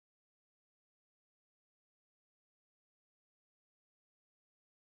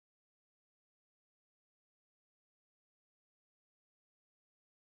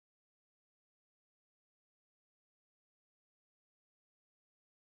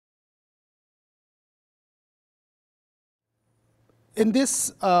In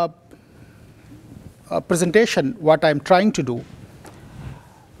this presentation, what I'm trying to do,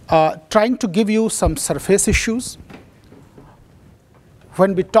 trying to give you some surface issues.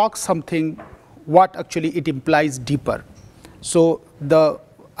 When we talk something, what actually it implies deeper. So the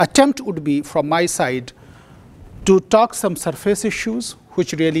attempt would be from my side to talk some surface issues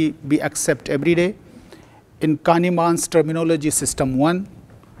which really we accept every day in Kahneman's terminology system 1,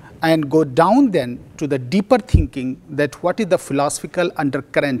 and go down then to the deeper thinking that what is the philosophical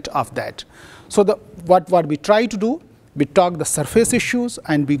undercurrent of that. So what we try to do, we talk the surface issues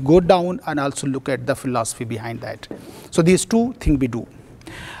and we go down and also look at the philosophy behind that. So these two things we do.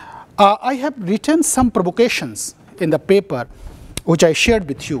 I have written some provocations in the paper which I shared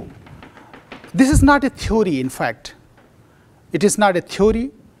with you. This is not a theory, in fact. It is not a theory.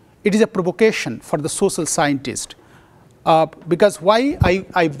 It is a provocation for the social scientist. Because why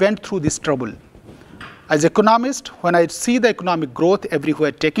I went through this trouble. As an economist, when I see the economic growth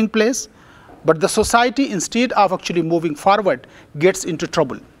everywhere taking place, but the society, instead of actually moving forward, gets into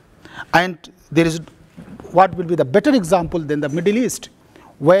trouble. And there is what will be the better example than the Middle East,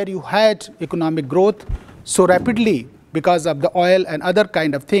 where you had economic growth so rapidly because of the oil and other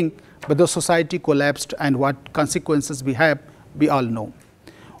kind of thing, but the society collapsed, and what consequences we have, we all know.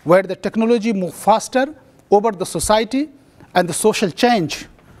 Where the technology moved faster over the society and the social change,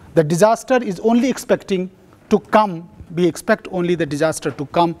 the disaster is only expecting to come. We expect only the disaster to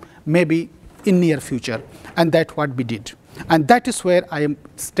come maybe in near future, and that's what we did. And that is where I am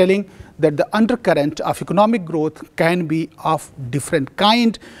telling that the undercurrent of economic growth can be of different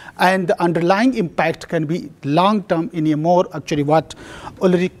kind, and the underlying impact can be long term in a more actually what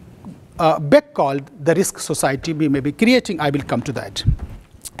Ulrich Beck called the risk society we may be creating. I will come to that.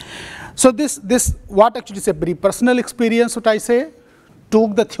 So this what actually is a very personal experience, what I say,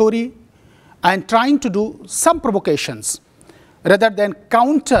 took the theory and trying to do some provocations rather than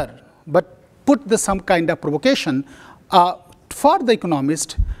counter, but put some kind of provocation for the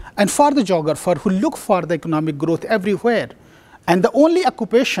economist and for the geographer who look for the economic growth everywhere. And the only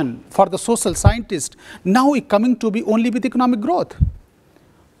occupation for the social scientist now is coming to be only with economic growth.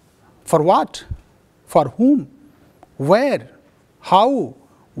 For what? For whom? Where? How?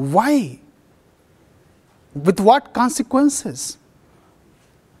 Why? With what consequences?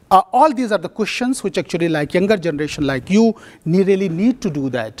 All these are the questions which actually, like younger generation like you, really need to do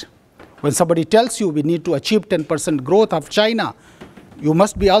that. When somebody tells you we need to achieve 10% growth of China, you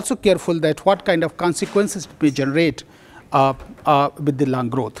must be also careful that what kind of consequences it may generate with the long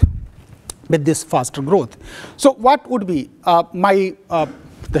growth, with this faster growth. So what would be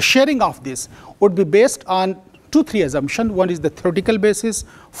the sharing of this would be based on 2-3 assumptions. One is the theoretical basis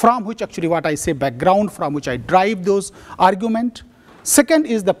from which actually what I say background from which I drive those argument. Second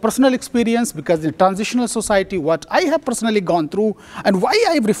is the personal experience, because in transitional society what I have personally gone through and why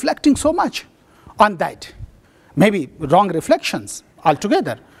I am reflecting so much on that. Maybe wrong reflections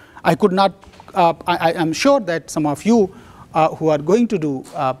altogether. I could not, I am sure that some of you who are going to do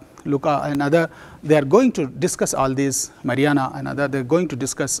Luca and other, they are going to discuss all these, Mariana and other, they are going to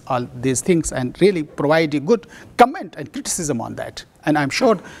discuss all these things and really provide a good comment and criticism on that. And I am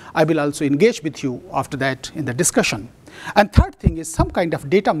sure I will also engage with you after that in the discussion. And third thing is some kind of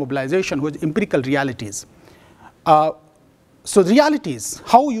data mobilization with empirical realities. So realities,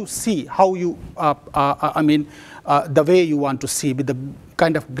 how you see, how you, the way you want to see, with the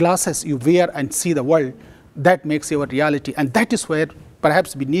kind of glasses you wear and see the world, that makes your reality. And that is where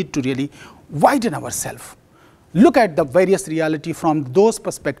perhaps we need to really widen ourselves. Look at the various reality from those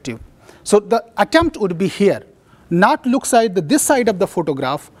perspectives. So the attempt would be here, not look at this side of the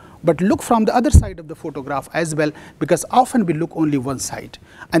photograph, but look from the other side of the photograph as well, because often we look only one side.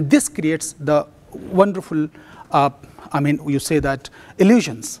 And this creates the wonderful, you say that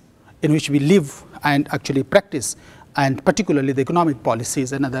illusions in which we live and actually practice, and particularly the economic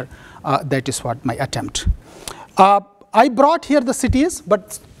policies and other, that is what my attempt. I brought here the cities,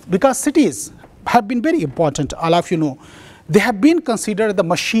 but because cities have been very important, all of you know, they have been considered the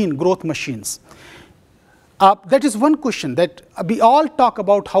machine, growth machines. That is one question that we all talk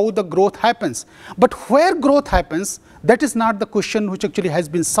about how the growth happens. But where growth happens, that is not the question which actually has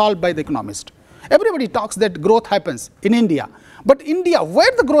been solved by the economist. Everybody talks that growth happens in India. But India,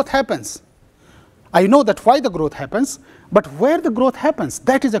 where the growth happens? I know that why the growth happens, but where the growth happens,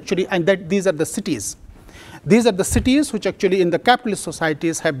 that is actually, and that these are the cities. These are the cities which actually in the capitalist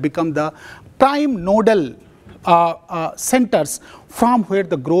societies have become the prime nodal centers from where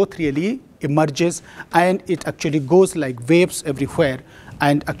the growth really emerges, and it actually goes like waves everywhere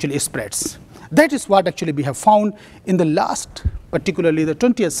and actually spreads. That is what actually we have found in the last, particularly the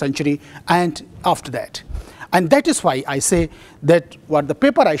 20th century and after that. And that is why I say that what the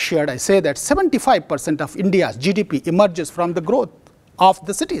paper I shared, I say that 75% of India's GDP emerges from the growth of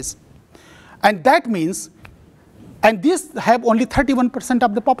the cities. And that means, and these have only 31%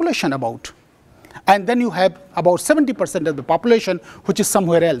 of the population about. And then you have about 70% of the population which is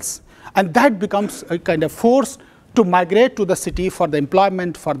somewhere else. And that becomes a kind of force to migrate to the city for the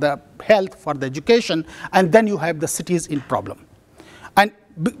employment, for the health, for the education, and then you have the cities in problem. And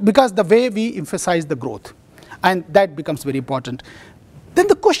because the way we emphasize the growth, and that becomes very important. Then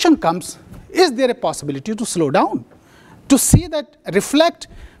the question comes, is there a possibility to slow down? To see that reflect,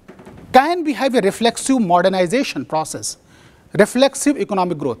 can we have a reflexive modernization process? Reflexive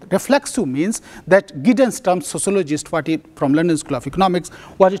economic growth. Reflexive means that Giddens term sociologist from London School of Economics,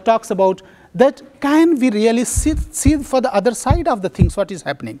 what he talks about, that can we really see for the other side of the things what is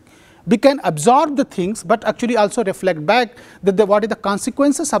happening. We can absorb the things, but actually also reflect back that what are the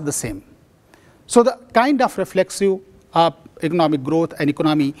consequences of the same. So the kind of reflexive economic growth and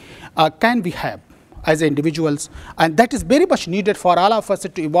economy can we have as individuals, and that is very much needed for all of us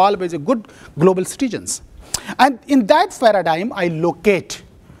to evolve as a good global citizens. And in that paradigm, I locate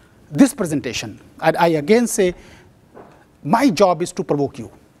this presentation. And I again say, my job is to provoke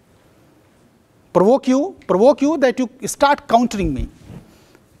you. Provoke you that you start countering me.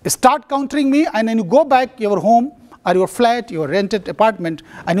 Start countering me, and then you go back your home or your flat, your rented apartment,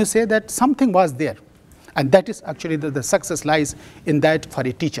 and you say that something was there. And that is actually the success lies in that for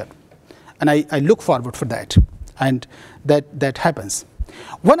a teacher. And I look forward for that. And that happens.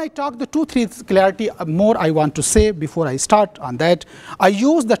 When I talk the 2-3 clarity, more I want to say before I start on that, I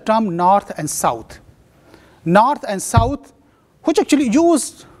use the term North and South. North and South, which actually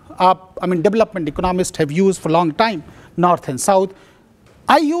used, development economists have used for a long time, North and South.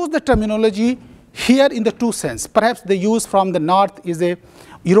 I use the terminology here in the two sense. Perhaps the use from the North is a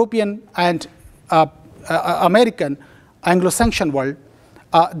European and American Anglo-Saxon world.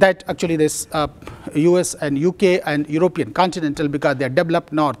 That actually this US and UK and European continental, because they are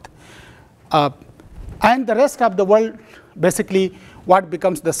developed north. And the rest of the world, basically what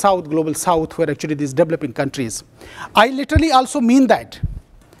becomes the South, global South, where actually these developing countries. I literally also mean that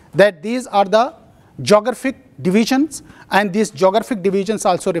these are the geographic divisions, and these geographic divisions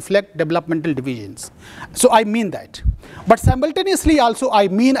also reflect developmental divisions. So I mean that. But simultaneously also I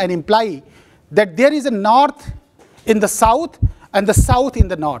mean and imply that there is a North in the South and the South in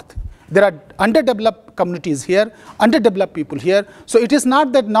the North. There are underdeveloped communities here, underdeveloped people here. So it is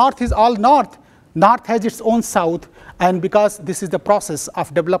not that North is all North. North has its own South, and because this is the process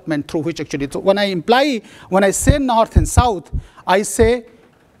of development through which actually, so when I say North and South, I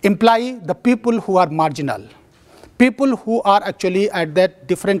imply the people who are marginal, people who are actually at that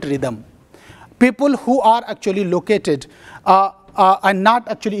different rhythm, people who are actually located and not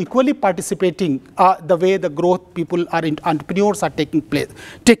actually equally participating the way the growth people are entrepreneurs are taking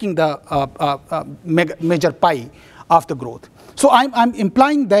the major pie of the growth. So I'm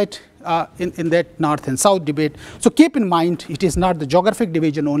implying that in that North and South debate. So keep in mind, it is not the geographic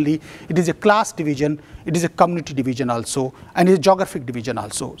division only, it is a class division, it is a community division also, and a geographic division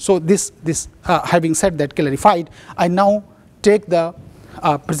also. So this having said that, clarified, I now take the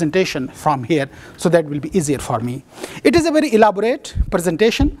presentation from here, so that will be easier for me. It is a very elaborate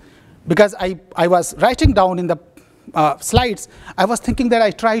presentation, because I was writing down in the slides, I was thinking that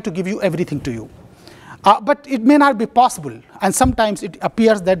I try to give you everything to you. But it may not be possible, and sometimes it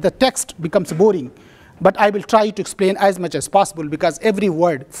appears that the text becomes boring. But I will try to explain as much as possible, because every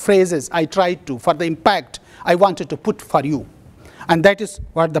word, phrases, I try to, for the impact I wanted to put for you. And that is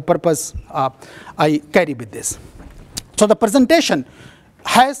what the purpose I carry with this. So the presentation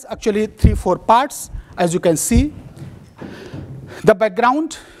has actually 3-4 parts, as you can see. The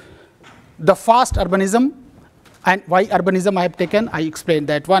background, the fast urbanism, and why urbanism I have taken, I explained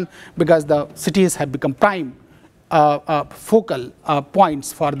that one, because the cities have become prime focal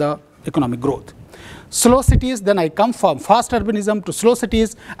points for the economic growth. Slow cities, then I come from fast urbanism to slow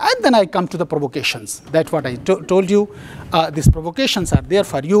cities, and then I come to the provocations. That's what I told you. These provocations are there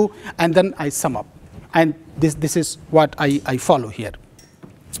for you, and then I sum up. And this is what I follow here.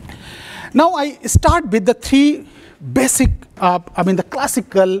 Now I start with the 3 basic, the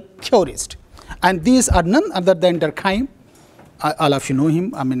classical theorists. And these are none other than Durkheim. All of you know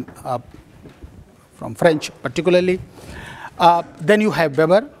him, from French particularly. Then you have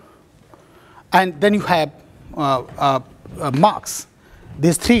Weber, and then you have Marx.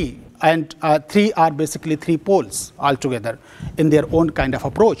 These 3, and 3 are basically 3 poles altogether in their own kind of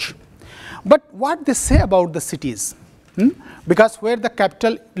approach. But what they say about the cities, Because where the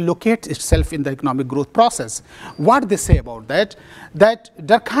capital locates itself in the economic growth process. What they say about that, that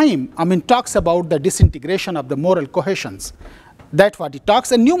Durkheim, talks about the disintegration of the moral cohesions. That's what he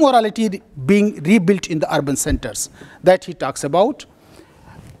talks, and new morality being rebuilt in the urban centers, that he talks about.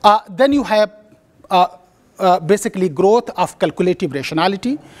 Then you have basically growth of calculative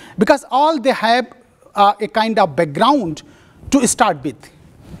rationality, because all they have a kind of background to start with.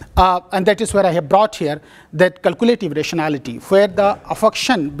 And that is where I have brought here that calculative rationality, where the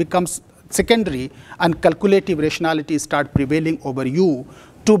affection becomes secondary and calculative rationality start prevailing over you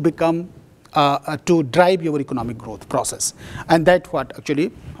to become, to drive your economic growth process. And that's what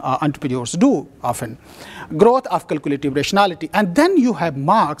actually entrepreneurs do often. Growth of calculative rationality. And then you have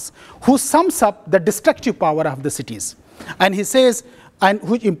Marx, who sums up the destructive power of the cities. And he says, and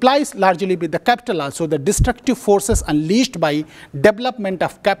which implies largely with the capital also, the destructive forces unleashed by development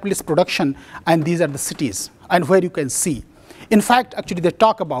of capitalist production, and these are the cities, and where you can see. In fact, actually they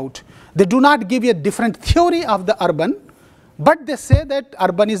talk about, they do not give you a different theory of the urban, but they say that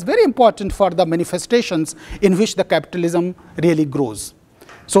urban is very important for the manifestations in which the capitalism really grows.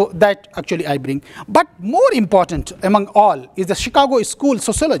 So that actually I bring. But more important among all is the Chicago School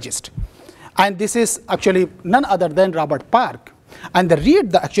sociologist, and this is actually none other than Robert Park. And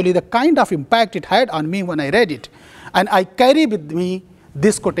actually the kind of impact it had on me when I read it. And I carry with me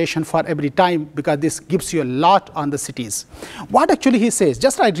this quotation for every time, because this gives you a lot on the cities. What actually he says,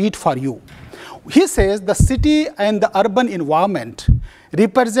 just I read for you. He says the city and the urban environment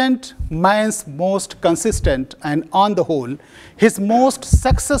represent man's most consistent and, on the whole, his most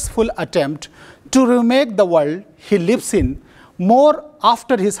successful attempt to remake the world he lives in more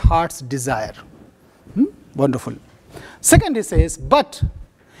after his heart's desire. Wonderful. Second, he says, but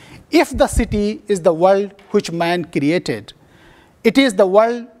if the city is the world which man created, it is the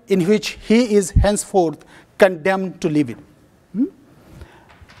world in which he is henceforth condemned to live in.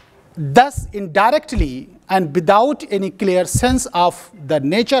 Thus, indirectly and without any clear sense of the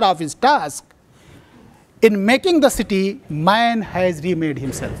nature of his task, in making the city, man has remade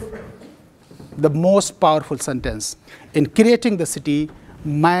himself. The most powerful sentence. In creating the city,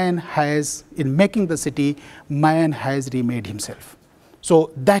 in making the city, man has remade himself.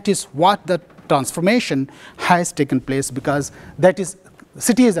 So that is what the transformation has taken place, because that is,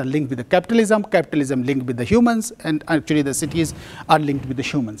 cities are linked with the capitalism linked with the humans, and actually the cities are linked with the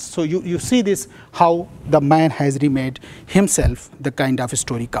humans. So you see this, how the man has remade himself, the kind of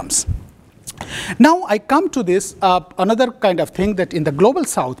story comes. Now I come to this, another kind of thing, that in the global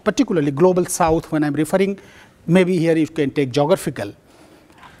south, particularly global south, when I'm referring, maybe here you can take geographical.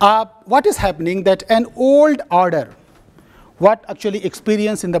 What is happening, that an old order, what actually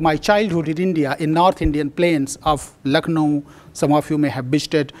experienced in my childhood in India, in North Indian plains of Lucknow, some of you may have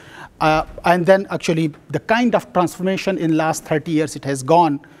visited, and then actually the kind of transformation in last 30 years it has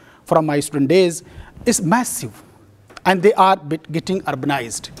gone from my student days is massive, and they are getting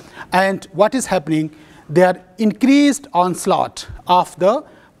urbanized. And what is happening, they are increased onslaught of the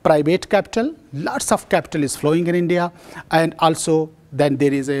private capital, lots of capital is flowing in India, and also then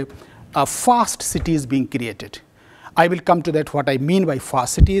there is a fast cities being created. I will come to that, what I mean by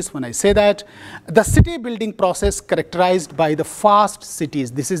fast cities when I say that. The city building process characterized by the fast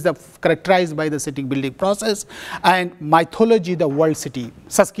cities. This is the characterized by the city building process, and mythology, the world city.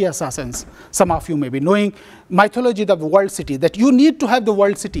 Saskia Sassens, some of you may be knowing, mythology, the world city, that you need to have the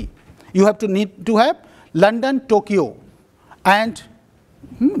world city. You have to need to have London, Tokyo, and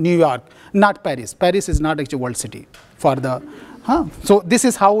New York, not Paris. Paris is not actually a world city for the, so this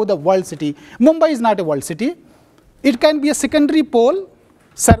is how the world city. Mumbai is not a world city. It can be a secondary pole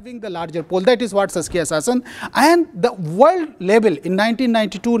serving the larger pole. That is what Saskia Sassen, and the world level in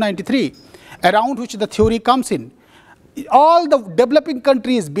 1992-93, around which the theory comes in. All the developing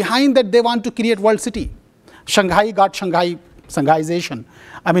countries behind that, they want to create world city. Shanghai got Shanghaiization,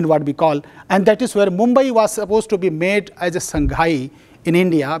 I mean what we call, and that is where Mumbai was supposed to be made as a Shanghai in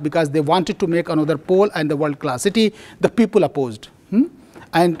India, because they wanted to make another pole and the world-class city. The people opposed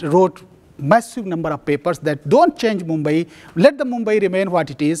and wrote massive number of papers that don't change Mumbai, let the Mumbai remain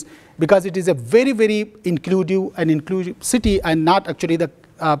what it is, because it is a very, very inclusive city, and not actually the,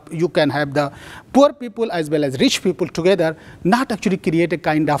 you can have the poor people as well as rich people together, not actually create a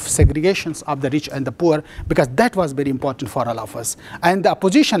kind of segregations of the rich and the poor, because that was very important for all of us. And the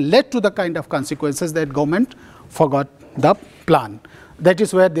opposition led to the kind of consequences that government forgot the plan. That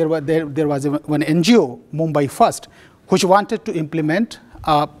is where there was one NGO, Mumbai First, which wanted to implement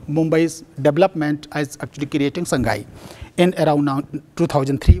Mumbai's development as actually creating Shanghai in around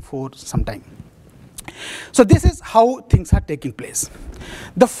 2003-4 sometime. So this is how things are taking place.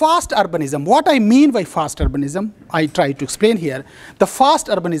 The fast urbanism, what I mean by fast urbanism, I try to explain here. The fast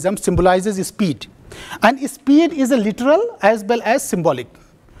urbanism symbolizes speed. And speed is a literal as well as symbolic.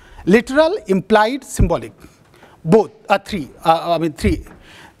 Literal, implied, symbolic. Both are three.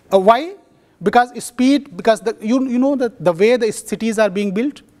 Why? Because speed, because you know that the way the cities are being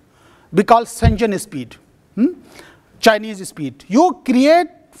built, we call Shenzhen speed, Chinese speed. You create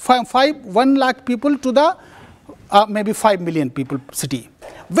 1 lakh people to the maybe 5 million people city.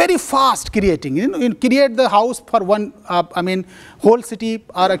 Very fast creating. You create the house for one, whole city,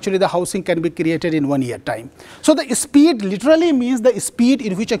 or actually the housing can be created in 1 year time. So the speed literally means the speed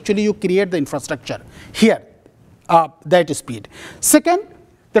in which actually you create the infrastructure. Here, that is speed. Second,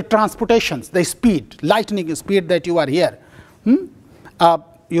 the transportations, the speed, lightning speed that you are here.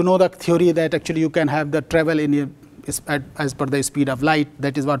 You know the theory that actually you can have the travel in as per the speed of light.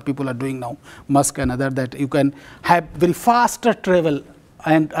 That is what people are doing now, Musk and other, that you can have very faster travel.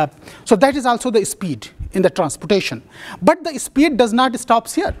 And so that is also the speed in the transportation. But the speed does not stop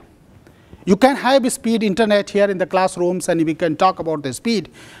here. You can have speed internet here in the classrooms, and we can talk about the speed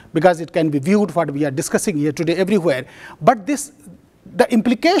because it can be viewed what we are discussing here today everywhere. But the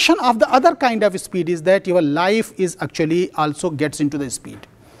implication of the other kind of speed is that your life is actually also gets into the speed.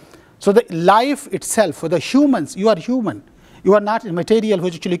 So the life itself, for the humans, you are human. You are not a material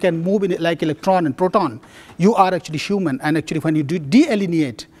which actually can move in like electron and proton. You are actually human, and actually when you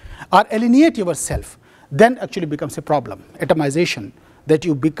de-alienate or alienate yourself, then actually becomes a problem, atomization, that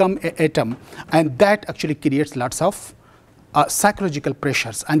you become an atom, and that actually creates lots of psychological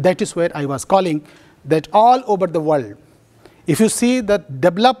pressures. And that is where I was calling that all over the world, if you see that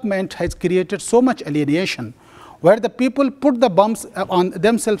development has created so much alienation, where the people put the bombs on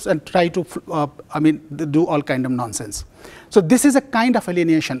themselves and try to, do all kind of nonsense. So this is a kind of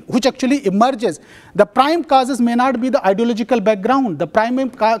alienation which actually emerges. The prime causes may not be the ideological background. The prime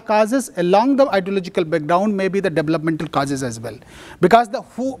causes along the ideological background may be the developmental causes as well. Because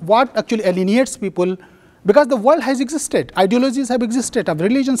what actually alienates people, because the world has existed, ideologies have existed,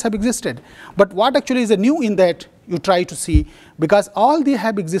 religions have existed. But what actually is new in that, you try to see, because all they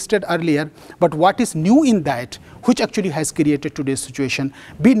have existed earlier, but what is new in that, which actually has created today's situation,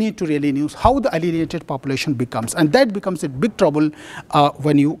 we need to really know how the alienated population becomes. And that becomes a big trouble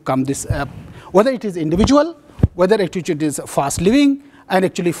when you come this, whether it is individual, whether it is fast living, and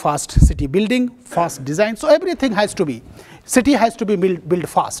actually fast city building, fast design. So everything has to be, city has to be built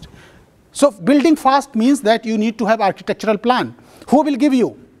fast. So building fast means that you need to have architectural plan. Who will give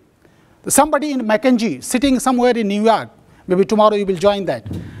you? Somebody in McKinsey sitting somewhere in New York, maybe tomorrow you will join that,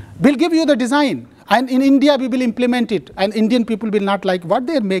 will give you the design. And in India we will implement it, and Indian people will not like what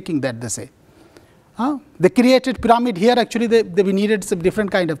they are making, that they say. They created pyramid here, actually we needed some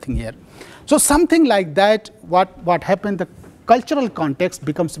different kind of thing here. So something like that, what happened, the cultural context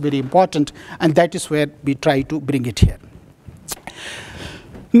becomes very important, and that is where we try to bring it here.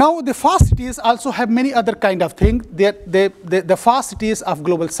 Now, the fast cities also have many other kind of things. The fast cities of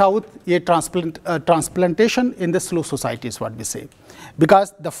global south, a transplantation in the slow societies, what we say.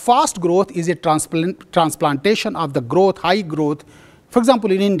 Because the fast growth is a transplantation of the growth, high growth. For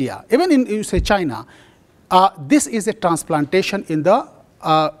example, in India, even in you say China, this is a transplantation in the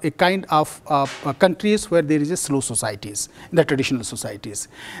a kind of countries where there is a slow societies, in the traditional societies.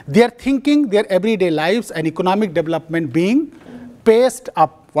 They are thinking their everyday lives and economic development being paced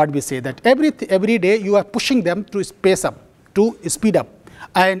up. What we say that every day you are pushing them to pace up, to speed up,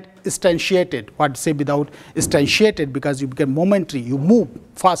 and instantiated. What say without instantiated, because you become momentary, you move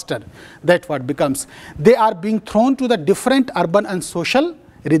faster. That what becomes. They are being thrown to the different urban and social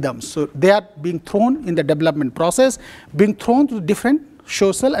rhythms. So they are being thrown in the development process, being thrown to different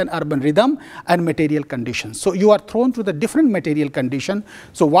social and urban rhythm and material conditions. So you are thrown to the different material condition.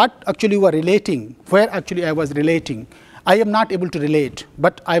 So what actually you are relating, where actually I was relating, I am not able to relate,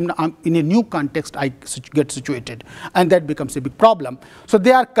 but I'm in a new context I get situated, and that becomes a big problem. So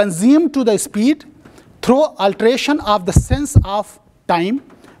they are consumed to the speed through alteration of the sense of time,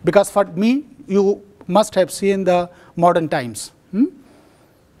 because for me, you must have seen the Modern Times.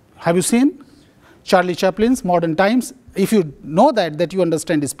 Have you seen Charlie Chaplin's Modern Times? If you know that you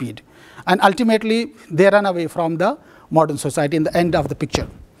understand the speed. And ultimately, they run away from the modern society in the end of the picture.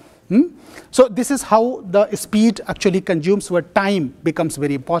 So this is how the speed actually consumes, where time becomes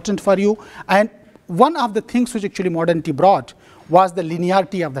very important for you. And one of the things which actually modernity brought was the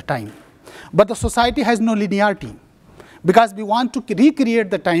linearity of the time. But the society has no linearity, because we want to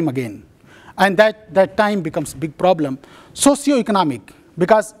recreate the time again. And that time becomes a big problem. Socio-economic,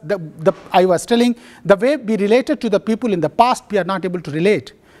 because I was telling, the way we related to the people in the past, we are not able to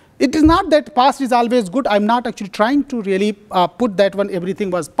relate. It is not that past is always good. I'm not actually trying to really put that when everything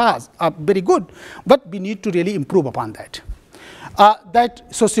was past very good, but we need to really improve upon that. That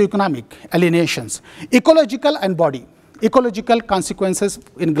socioeconomic alienations, ecological and body. Ecological consequences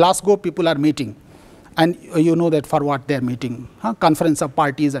in Glasgow, people are meeting. And you know that for what they're meeting. Conference of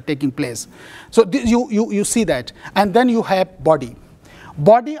parties are taking place. So you see that. And then you have body.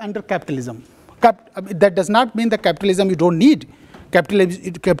 Body under capitalism. That does not mean that capitalism you don't need.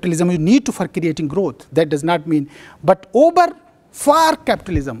 Capitalism you need to for creating growth. That does not mean. But over far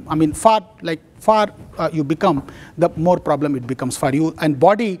capitalism, I mean far you become, the more problem it becomes for you. And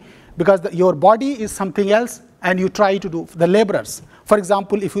body, because your body is something else, and you try to do the laborers. For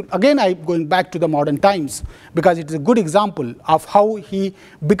example, if you, again I'm going back to the modern times, because it is a good example of how he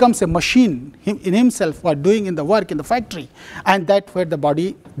becomes a machine in himself for doing in the work in the factory, and that where the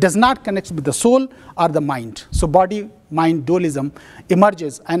body does not connect with the soul or the mind. So body-mind dualism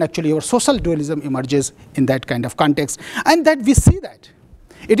emerges, and actually your social dualism emerges in that kind of context, and that we see that.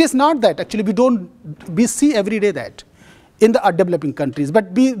 It is not that actually we see every day that in the developing countries,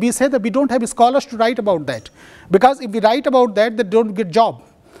 but we say that we don't have scholars to write about that, because if we write about that, they don't get job,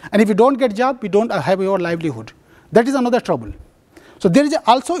 and if we don't get job, we don't have our livelihood. That is another trouble. So there is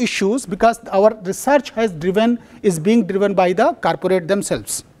also issues, because our research is being driven by the corporate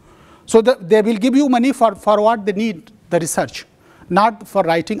themselves. So they will give you money for what they need the research, not for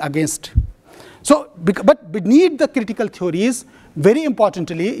writing against. So but we need the critical theories very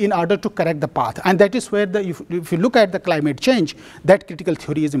importantly in order to correct the path, and that is where if you look at the climate change, that critical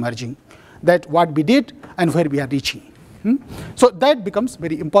theory is emerging, that what we did and where we are reaching. So that becomes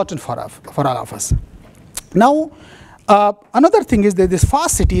very important for all of us. Now another thing is that these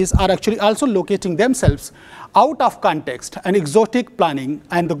fast cities are actually also locating themselves out of context and exotic planning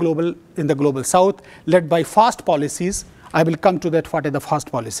and in the global south, led by fast policies. I will come to that, what are the fast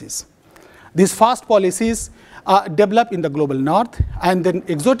policies. These fast policies develop in the global north, and then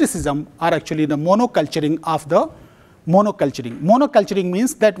exoticism are actually the monoculturing of the monoculturing. Monoculturing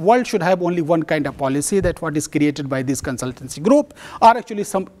means that world should have only one kind of policy, that what is created by this consultancy group or actually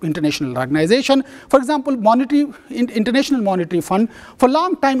some international organization. For example, International Monetary Fund, for a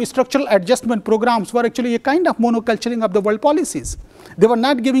long time structural adjustment programs were actually a kind of monoculturing of the world policies. They were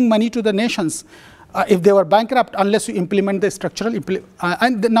not giving money to the nations if they were bankrupt unless you implement the structural,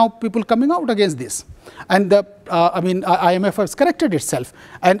 and now people coming out against this. And the IMF has corrected itself,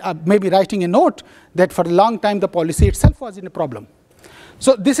 and maybe writing a note that for a long time the policy itself was in a problem.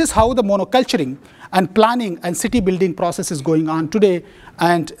 So this is how the monoculturing and planning and city building process is going on today,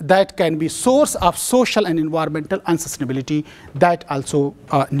 and that can be source of social and environmental unsustainability that also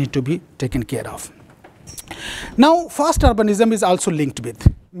need to be taken care of. Now fast urbanism is also linked with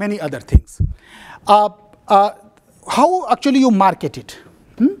many other things. How actually you market it?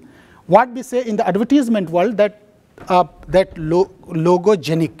 What we say in the advertisement world, that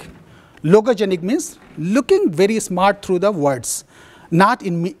logogenic. Logogenic means looking very smart through the words, not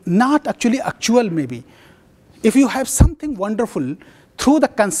actually actual maybe. If you have something wonderful through the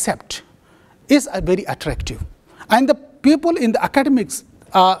concept, is very attractive, and the people in the academics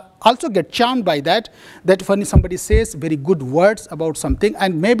also get charmed by that when somebody says very good words about something,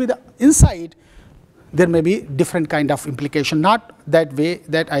 and maybe the inside there may be different kind of implication, not that way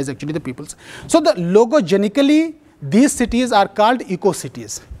that is actually the people's. So the logogenically, these cities are called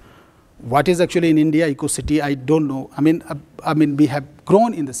eco-cities. What is actually in India eco-city, I don't know. I mean we have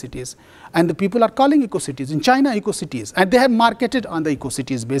grown in the cities, and the people are calling eco-cities. In China, eco-cities, and they have marketed on the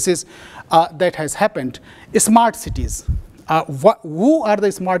eco-cities basis. That has happened. Smart cities. Who are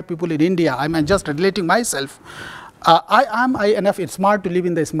the smart people in India? I'm just relating myself. I am enough smart to live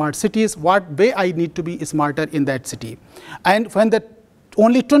in the smart cities. What way I need to be smarter in that city? And when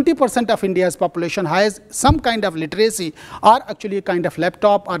only 20% of India's population has some kind of literacy, or actually a kind of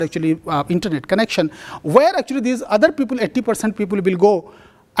laptop, or actually internet connection, where actually these other people, 80% people will go,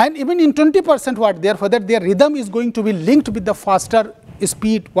 and even in 20% what therefore that their rhythm is going to be linked with the faster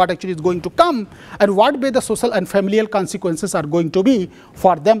speed what actually is going to come, and what way the social and familial consequences are going to be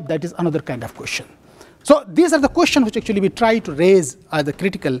for them, that is another kind of question. So these are the questions which actually we try to raise at the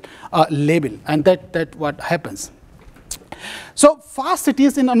critical level, and that what happens. So fast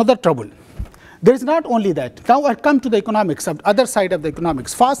cities in another trouble. There is not only that. Now I come to the economics, other side of the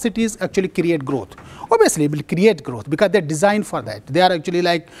economics. Fast cities actually create growth. Obviously, it will create growth because they're designed for that. They are actually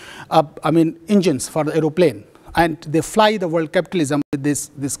like, engines for the aeroplane, and they fly the world capitalism with this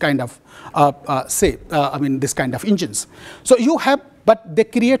kind of, this kind of engines. So you have, but they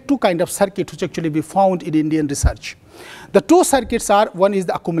create two kind of circuits which actually we found in Indian research. The two circuits are, one is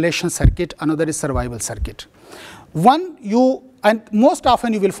the accumulation circuit, another is survival circuit. One, you And most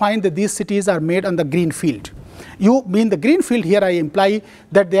often you will find that these cities are made on the green field. You mean the green field here, I imply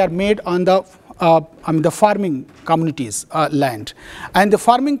that they are made on the the farming communities land. And the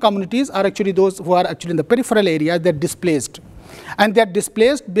farming communities are actually those who are actually in the peripheral area, they're displaced. And they're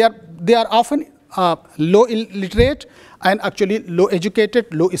displaced, they are often low illiterate and actually low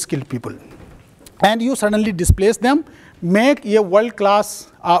educated, low skilled people. And you suddenly displace them, make a world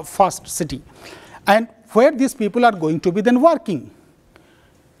class fast city. And where these people are going to be then working.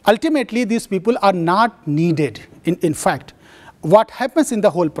 Ultimately, these people are not needed. In fact, what happens in the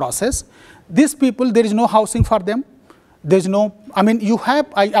whole process, these people, there is no housing for them. There is no, I mean, you have,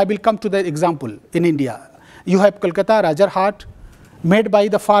 I will come to the example in India. You have Kolkata, Rajarhat, made by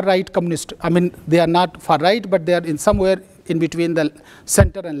the far right communist. I mean, they are not far right, but they are in somewhere in between the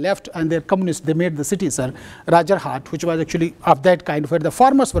center and left, and they're communists. They made the city, sir, Rajarhat, which was actually of that kind, where the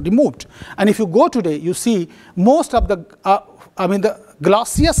farmers were removed. And if you go today, you see most of the, the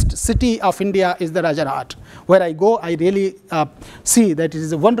glossiest city of India is the Rajarhat. Where I go, I really see that it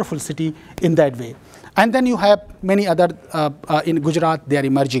is a wonderful city in that way. And then you have many other, in Gujarat, they are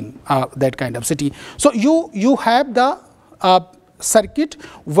emerging, that kind of city. So you have the circuit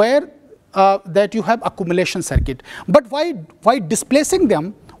where that you have accumulation circuit. But why displacing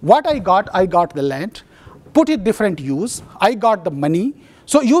them? What I got the land, put it different use, I got the money.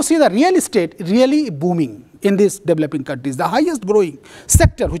 So you see the real estate really booming in these developing countries. The highest growing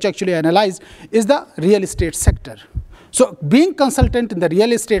sector, which actually I analyzed, is the real estate sector. So being consultant in the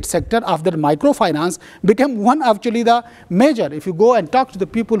real estate sector after microfinance became one actually the major. If you go and talk to the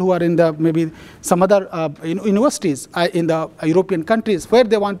people who are in the maybe some other universities in the European countries where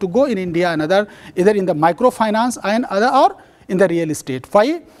they want to go in India and other, either in the microfinance and other or in the real estate.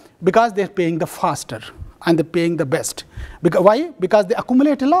 Why? Because they're paying the faster and they're paying the best. Why? Because they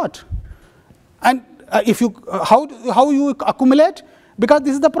accumulate a lot. And if you how you accumulate? Because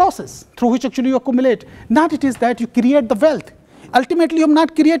this is the process through which actually you accumulate. Not it is that you create the wealth. Ultimately, you have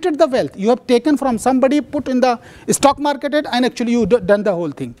not created the wealth. You have taken from somebody, put in the stock market, and actually you done the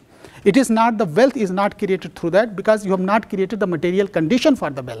whole thing. It is not, the wealth is not created through that, because you have not created the material condition for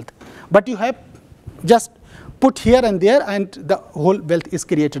the wealth. But you have just put here and there, and the whole wealth is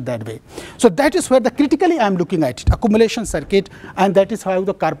created that way. So that is where the critically I am looking at it, accumulation circuit, and that is how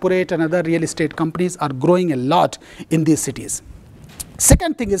the corporate and other real estate companies are growing a lot in these cities.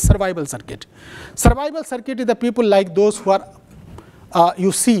 Second thing is survival circuit. Survival circuit is the people like those who are,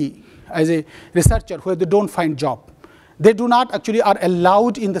 you see as a researcher, where they don't find job. They do not actually are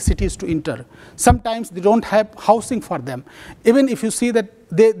allowed in the cities to enter. Sometimes they don't have housing for them. Even if you see that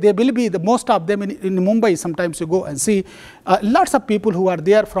they will be, the most of them in Mumbai, sometimes you go and see lots of people who are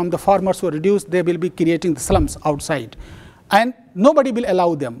there from the farmers who are reduced, they will be creating the slums outside. And nobody will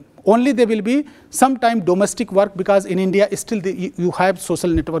allow them. Only there will be sometime domestic work, because in India still you have social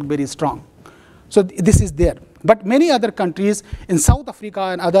network very strong. So this is there. But many other countries in South Africa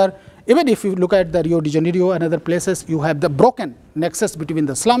and other, even if you look at the Rio de Janeiro and other places, you have the broken nexus between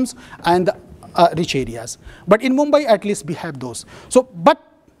the slums and the rich areas. But in Mumbai, at least we have those. So, but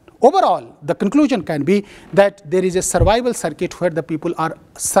overall, the conclusion can be that there is a survival circuit where the people are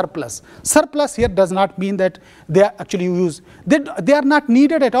surplus. Surplus here does not mean that they are actually used. They are not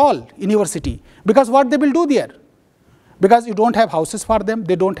needed at all in your city, because what they will do there? Because you don't have houses for them,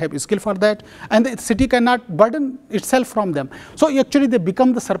 they don't have skill for that, and the city cannot burden itself from them. So actually they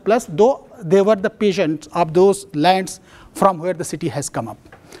become the surplus, though they were the peasants of those lands from where the city has come up.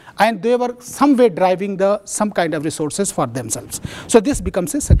 And they were some way driving some kind of resources for themselves. So this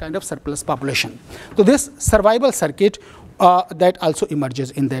becomes a kind of surplus population. So this survival circuit that also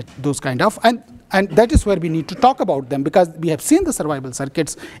emerges in those kind of, and that is where we need to talk about them, because we have seen the survival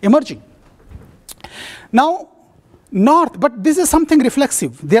circuits emerging. Now, north, but this is something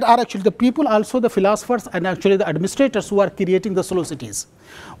reflexive. There are actually the people, also the philosophers and actually the administrators who are creating the slow cities.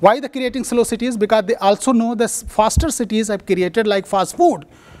 Why they creating slow cities? Because they also know the faster cities have created, like fast food.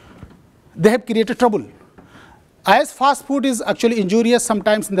 They have created trouble. As fast food is actually injurious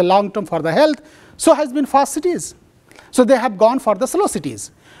sometimes in the long term for the health, so has been fast cities. So they have gone for the slow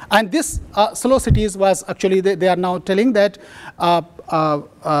cities. And this slow cities was actually, they are now telling that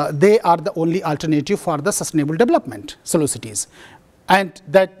they are the only alternative for the sustainable development, slow cities. And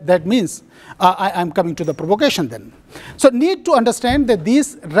that means, I am coming to the provocation then. So need to understand that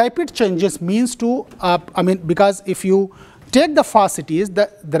these rapid changes means to, because if you take the fast cities, the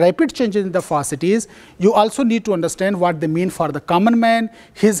rapid changes in the fast cities, you also need to understand what they mean for the common man,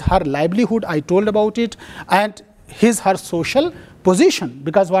 her livelihood, I told about it, and her social position,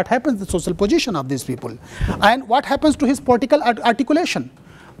 because what happens to the social position of these people, and what happens to his political articulation.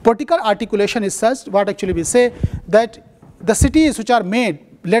 Political articulation is such, what actually we say, that the cities which are made,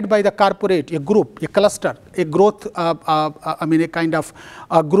 led by the corporate, a group, a cluster, a growth, I mean a kind of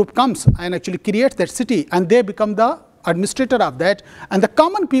group comes and actually creates that city, and they become the administrator of that, and the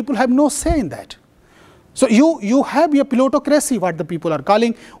common people have no say in that. So you have a plutocracy, what the people are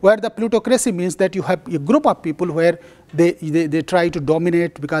calling, where the plutocracy means that you have a group of people where they try to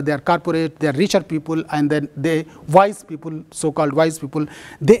dominate because they are corporate, they are richer people, and then they wise people, so-called wise people,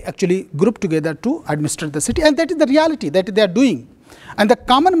 they actually group together to administer the city, and that is the reality that they are doing. And the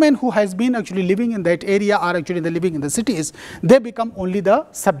common man who has been actually living in that area or actually living in the cities, they become only the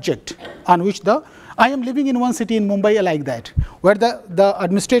subject on which I am living in one city in Mumbai like that, where the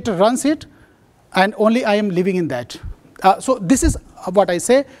administrator runs it, and only I am living in that. So this is what I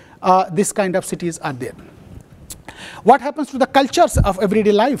say, this kind of cities are there. What happens to the cultures of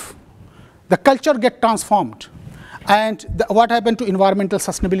everyday life? The culture gets transformed. And what happened to environmental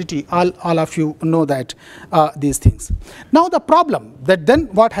sustainability? All of you know that, these things. Now the problem that then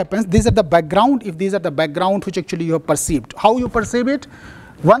what happens, these are the background, if these are the background which actually you have perceived. How you perceive it?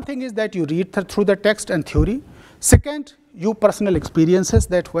 One thing is that you read through the text and theory. Second, you personal experiences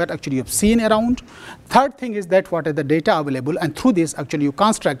that what actually you have seen around. Third thing is that what are the data available, and through this actually you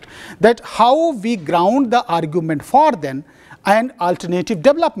construct that how we ground the argument for then an alternative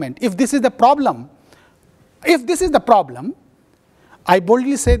development. If this is the problem, I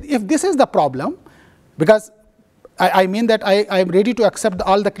boldly say if this is the problem, because I mean that I am ready to accept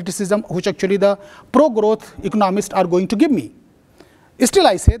all the criticism which actually the pro-growth economists are going to give me. Still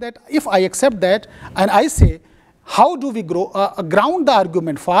I say that if I accept that and I say, how do we ground the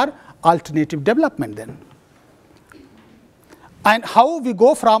argument for alternative development then? And how we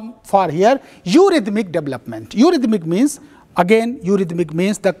go for here, eurythmic development. Eurythmic means, again, eurythmic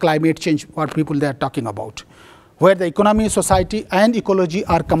means the climate change, what people they are talking about, where the economy, society and ecology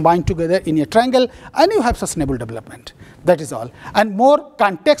are combined together in a triangle, and you have sustainable development. That is all. And more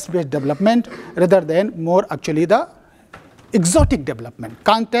context-based development rather than more actually the exotic development.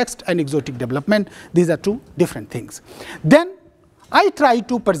 Context and exotic development, these are two different things. Then I try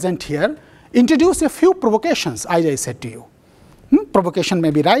to present here, introduce a few provocations, as I said to you. Provocation may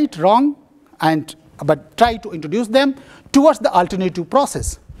be right, wrong, but try to introduce them towards the alternative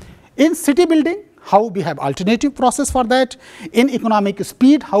process. In city building, how we have alternative process for that. In economic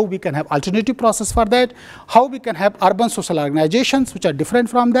speed, how we can have alternative process for that. How we can have urban social organizations which are different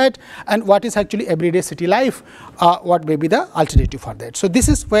from that. And what is actually everyday city life, what may be the alternative for that. So this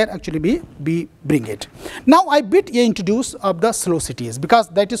is where actually we bring it. Now I introduce of the slow cities, because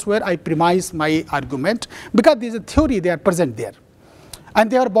that is where I premise my argument, because there is a theory, they are present there. And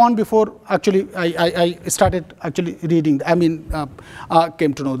they are born before actually I started actually reading,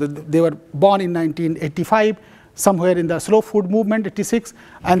 came to know that they were born in 1985, somewhere in the slow food movement, 86,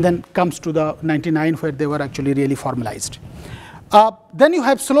 and then comes to the 99 where they were actually really formalized. Then you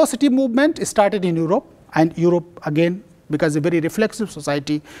have slow city movement started in Europe, and Europe again, because a very reflexive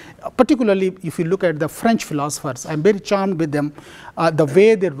society, particularly if you look at the French philosophers, I'm very charmed with them, the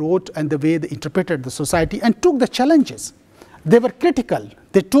way they wrote and the way they interpreted the society and took the challenges. They were critical,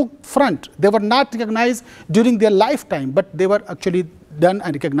 they took front, they were not recognized during their lifetime, but they were actually done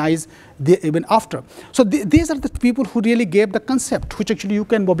and recognized even after. So these are the people who really gave the concept, which actually you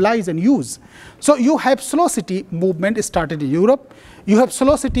can mobilize and use. So you have slow city movement started in Europe, you have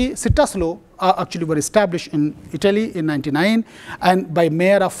slow city, città slow actually were established in Italy in 99, and by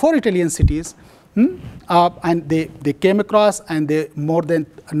mayor of 4 Italian cities, and they came across, and they more than,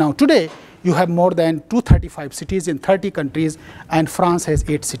 now today, you have more than 235 cities in 30 countries, and France has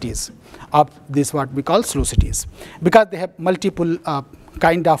 8 cities of this what we call slow cities, because they have multiple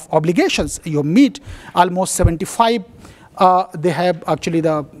kind of obligations. You meet almost 75. They have actually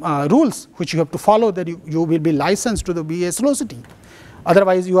the rules which you have to follow, that you will be licensed to be a slow city.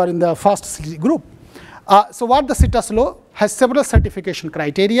 Otherwise, you are in the fast city group. So what the città slow has several certification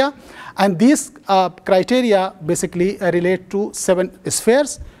criteria, and these criteria basically relate to 7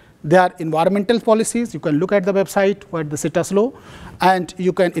 spheres. They are environmental policies, you can look at the website where the città slow, and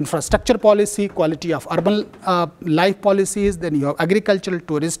you can infrastructure policy, quality of urban life policies, then you have agricultural,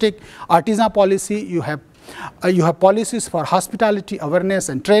 touristic, artisan policy, you have policies for hospitality, awareness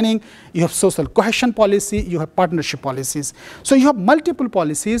and training, you have social cohesion policy, you have partnership policies. So you have multiple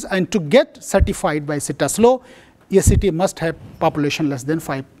policies, and to get certified by città slow, a city must have population less than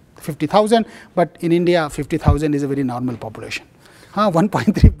 50,000, but in India 50,000 is a very normal population.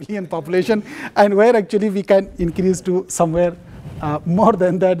 1.3 billion population, and where actually we can increase to somewhere more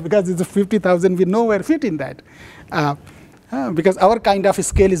than that, because it's a 50,000, we nowhere fit in that, because our kind of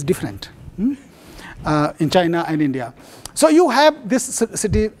scale is different in China and India. So you have this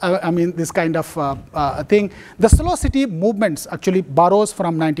city, this kind of thing. The slow city movements actually borrows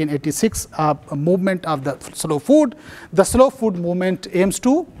from 1986 movement of the slow food. The slow food movement aims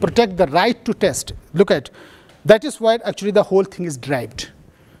to protect the right to test. Look at, that is why actually the whole thing is derived.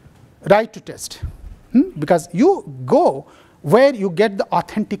 Right to test. Because you go where you get the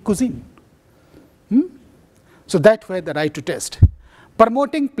authentic cuisine. So that way the right to test.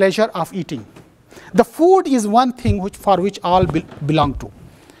 Promoting pleasure of eating. The food is one thing for which all belong to.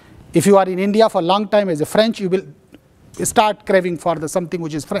 If you are in India for a long time as a French, you will start craving for something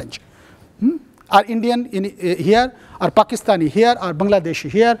which is French. Or Indian here, or Pakistani here, or Bangladeshi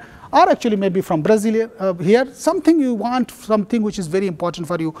here, or actually maybe from Brazil here, something you want, something which is very important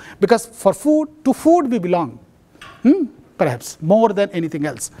for you. Because for food, to food we belong. Perhaps more than anything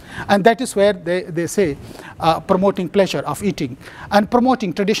else. And that is where they say promoting pleasure of eating and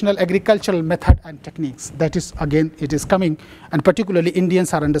promoting traditional agricultural method and techniques. That is, again, it is coming, and particularly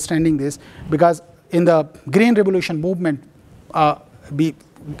Indians are understanding this, because in the Green Revolution movement, we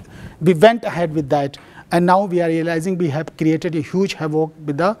went ahead with that, and now we are realizing we have created a huge havoc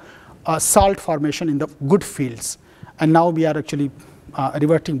with the salt formation in the good fields. And now we are actually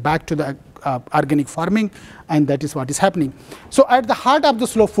reverting back to the organic farming, and that is what is happening. So at the heart of the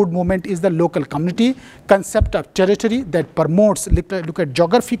slow food movement is the local community concept of territory that promotes, look at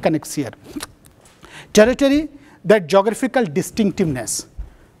geography connects here. Territory, that geographical distinctiveness.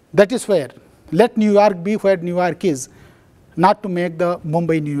 That is where, let New York be where New York is, not to make the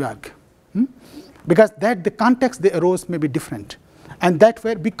Mumbai New York. Because that the context they arose may be different. And that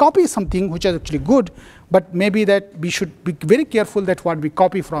where we copy something which is actually good, but maybe that we should be very careful that what we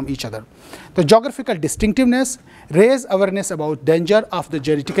copy from each other. The geographical distinctiveness, raise awareness about danger of the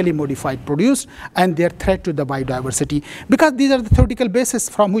genetically modified produce and their threat to the biodiversity, because these are the theoretical basis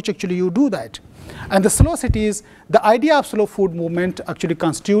from which actually you do that. And the slow cities, the idea of slow food movement actually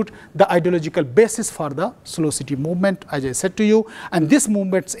constitute the ideological basis for the slow city movement, as I said to you. And this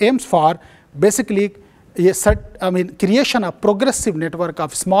movement aims for basically creation of progressive network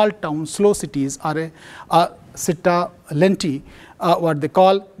of small town slow cities, or a città lenti, what they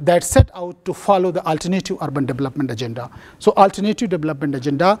call, that set out to follow the alternative urban development agenda. So alternative development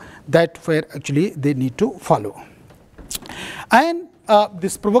agenda, that where actually they need to follow. And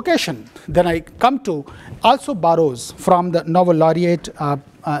this provocation, then I come to, also borrows from the Nobel laureate.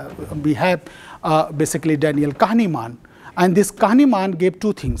 We have basically Daniel Kahneman, and this Kahneman gave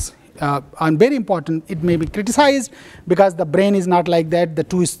two things. And very important, it may be criticized because the brain is not like that, the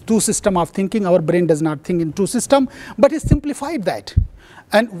two system of thinking, our brain does not think in two system, but he simplified that.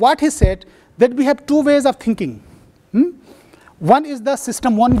 And what he said, that we have two ways of thinking. One is the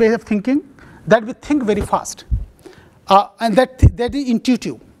system one way of thinking, that we think very fast, and that is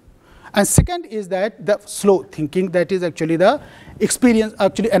intuitive. And second is that the slow thinking, that is actually the experience,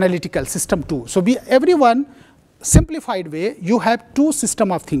 actually analytical system two. So everyone, simplified way, you have two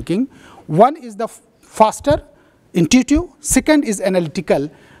system of thinking. One is the faster, intuitive. Second is analytical.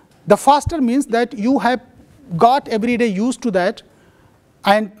 The faster means that you have got every day used to that,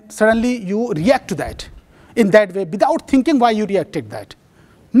 and suddenly you react to that in that way without thinking why you reacted that.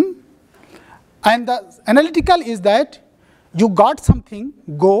 And the analytical is that you got something,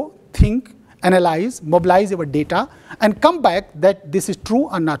 go, think, analyze, mobilize your data, and come back that this is true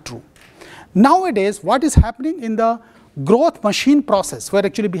or not true. Nowadays, what is happening in the growth machine process, where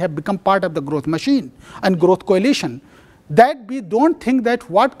actually we have become part of the growth machine and growth coalition, that we don't think that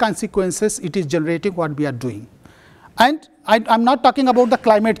what consequences it is generating what we are doing. And I'm not talking about the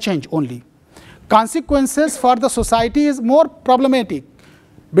climate change only. Consequences for the society is more problematic,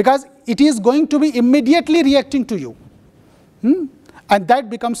 because it is going to be immediately reacting to you. And that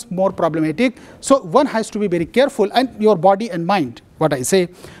becomes more problematic. So one has to be very careful, and your body and mind, what I say.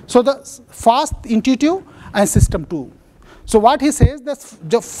 So the fast, intuitive, and system two. So what he says,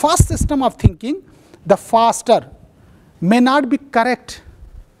 the fast system of thinking, the faster, may not be correct.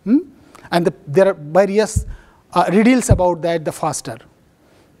 And there are various riddles about that, the faster.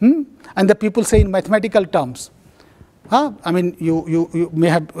 And the people say in mathematical terms. I mean, you may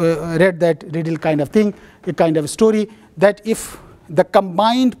have read that riddle kind of thing, a kind of story, that if the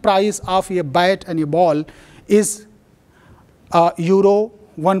combined price of a bat and a ball is euro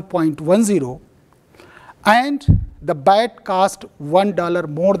 1.10, and the bat cost $1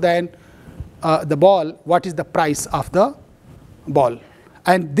 more than the ball, what is the price of the ball?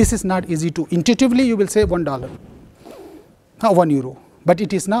 And this is not easy to, intuitively you will say $1, 1 euro. But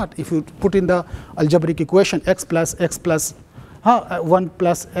it is not. If you put in the algebraic equation x plus 1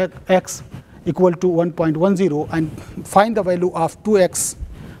 plus x equal to 1.10 and find the value of 2x,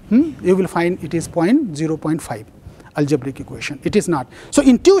 you will find it is 0.5. algebraic equation. It is not. So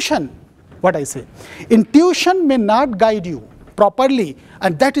intuition, what I say, intuition may not guide you properly,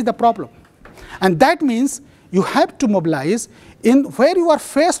 and that is the problem. And that means you have to mobilize in where you are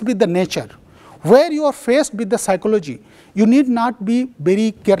faced with the nature, where you are faced with the psychology. You need not be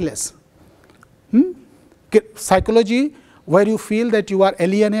very careless. Psychology, where you feel that you are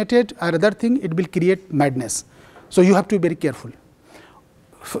alienated or other thing, it will create madness. So you have to be very careful.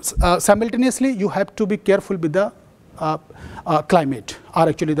 Simultaneously, you have to be careful with the climate, or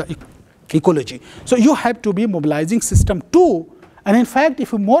actually the ecology. So you have to be mobilizing system 2. And in fact,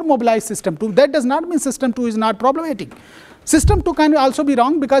 if you more mobilize system 2, that does not mean system 2 is not problematic. System 2 can also be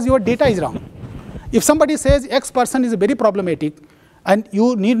wrong because your data is wrong. If somebody says X person is very problematic, and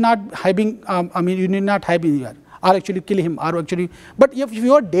you need not having, you need not have him here, or actually kill him, or actually, but if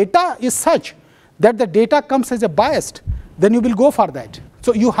your data is such that the data comes as a biased, then you will go for that.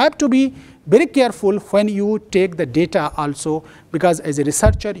 So you have to be very careful when you take the data also, because as a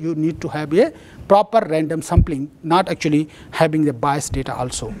researcher you need to have a proper random sampling, not actually having the biased data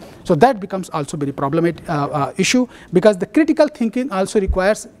also. So that becomes also very problematic issue, because the critical thinking also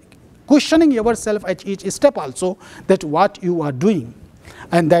requires questioning yourself at each step also, that what you are doing,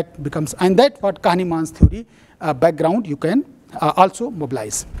 and that becomes, and that what Kahneman's theory background you can also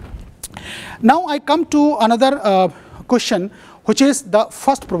mobilize. Now I come to another question, which is the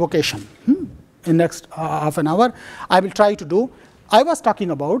first provocation. In next half an hour I will try to do. I was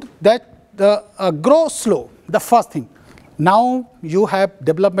talking about that the grow slow, the first thing. Now you have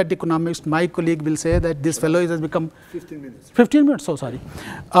development economics. My colleague will say that this fellow has become 15 minutes. 15 minutes, so sorry.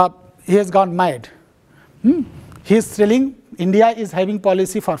 He has gone mad. He is telling India is having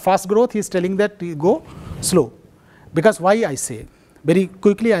policy for fast growth. He is telling that we go slow. Because why I say, very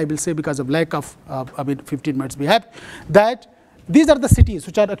quickly I will say, because of lack of 15 minutes we have, that these are the cities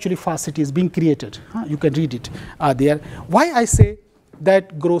which are actually fast cities being created. You can read it there. Why I say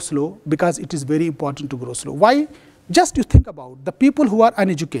that grow slow? Because it is very important to grow slow. Why? Just you think about the people who are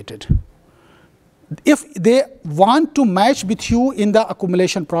uneducated. If they want to match with you in the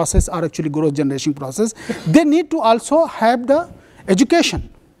accumulation process or actually growth generation process, they need to also have the education.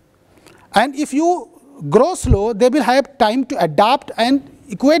 And if you grow slow, they will have time to adapt and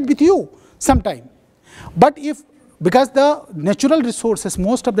equate with you sometime. But if, because the natural resources,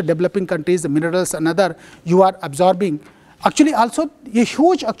 most of the developing countries, the minerals and other, you are absorbing, actually also a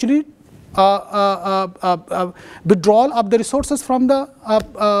huge actually withdrawal of the resources from the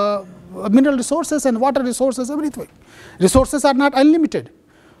mineral resources and water resources, everything. Resources are not unlimited.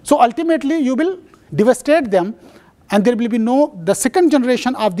 So ultimately you will devastate them, and there will be no, the second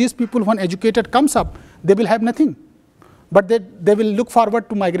generation of these people when educated comes up, they will have nothing. But they will look forward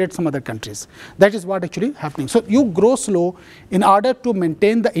to migrate some other countries. That is what actually happening. So you grow slow in order to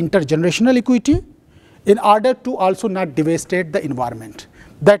maintain the intergenerational equity, in order to also not devastate the environment.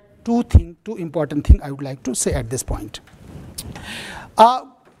 That two important thing I would like to say at this point.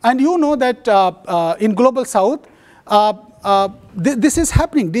 And you know that in global south, this is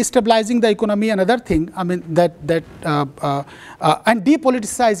happening, destabilizing the economy, another thing, and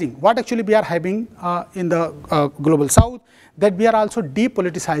depoliticizing. What actually we are having in the global south, that we are also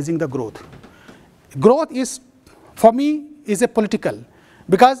depoliticizing the growth. Growth is, for me, is a political,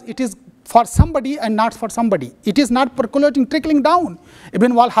 because it is for somebody and not for somebody. It is not percolating, trickling down.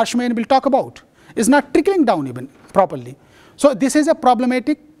 Even what Harshman will talk about, is not trickling down even properly. So this is a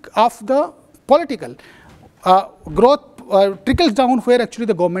problematic of the political. Growth trickles down where actually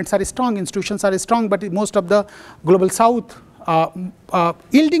the governments are strong, institutions are strong, but most of the global south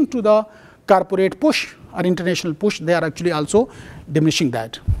yielding to the corporate push or international push, they are actually also diminishing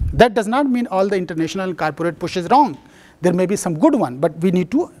that. That does not mean all the international and corporate push is wrong. There may be some good one, but we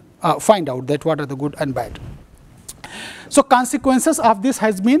need to find out that what are the good and bad. So consequences of this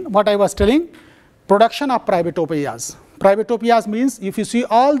has been what I was telling, production of privatopias. Privatopias means if you see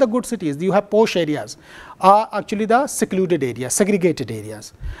all the good cities, you have posh areas, are actually the secluded areas, segregated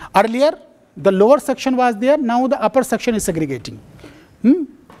areas. Earlier, the lower section was there, now the upper section is segregating.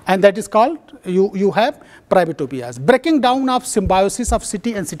 And that is called, you have privatopias. Breaking down of symbiosis of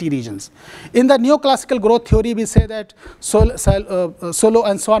city and city regions. In the neoclassical growth theory, we say that, Solo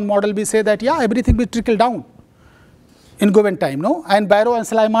and so on model, we say that, yeah, everything will trickle down in given time, no? And Barrow and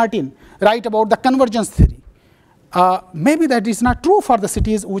Sly Martin write about the convergence theory. Maybe that is not true for the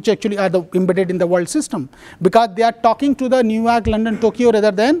cities which actually are embedded in the world system, because they are talking to the New York, London, Tokyo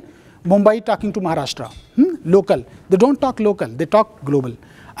rather than Mumbai talking to Maharashtra. Local. They don't talk local, they talk global.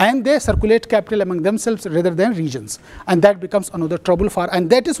 And they circulate capital among themselves rather than regions. And that becomes another trouble for, and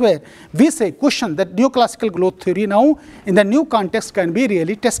that is where we say, question that neoclassical growth theory now in the new context can be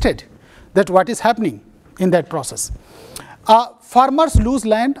really tested. That what is happening. in that process. Farmers lose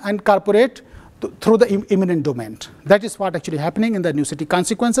land and corporate through the eminent domain. That is what actually happening in the new city.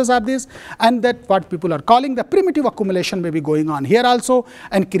 Consequences of this, and that what people are calling the primitive accumulation may be going on here also,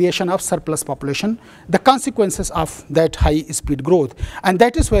 and creation of surplus population, the consequences of that high speed growth. And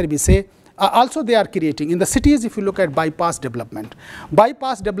that is where we say also they are creating in the cities. If you look at bypass development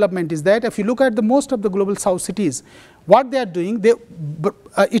is that if you look at the most of the global south cities, what they are doing,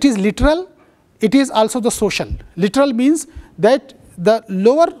 it is literal, it is also the social. Literal means that the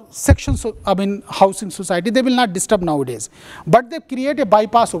lower sections of, housing society, they will not disturb nowadays, but they create a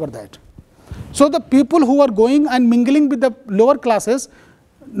bypass over that. So the people who are going and mingling with the lower classes,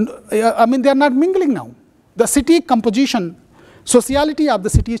 they are not mingling now. The city composition, sociality of the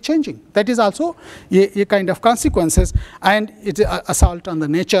city is changing. That is also a kind of consequences, and it's an assault on the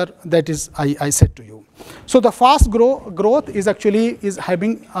nature. That is, I said to you. So the fast growth is actually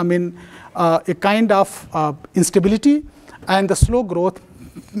having, a kind of instability, and the slow growth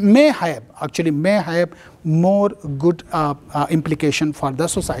may have more good implication for the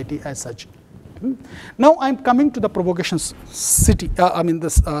society as such. Now I am coming to the provocations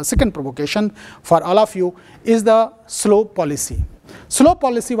the second provocation for all of you is the slow policy. Slow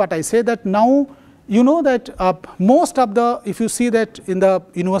policy, what I say that now, you know that most of the, if you see that in the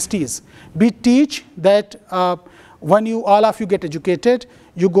universities, we teach that when all of you get educated,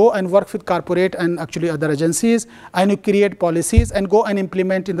 you go and work with corporate and actually other agencies, and you create policies and go and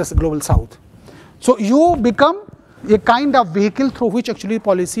implement in the global south. So you become a kind of vehicle through which actually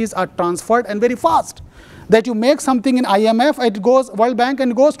policies are transferred, and very fast. That you make something in IMF, it goes World Bank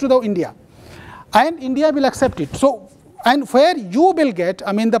and goes to the India, and India will accept it. So, and where you will get,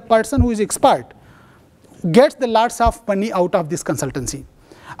 the person who is expert gets the lots of money out of this consultancy,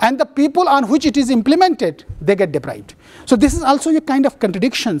 and the people on which it is implemented, they get deprived. So this is also a kind of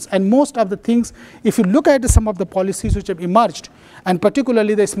contradictions, and most of the things, if you look at some of the policies which have emerged, and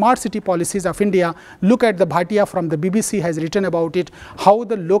particularly the smart city policies of India, look at the Bhatia from the BBC has written about it, how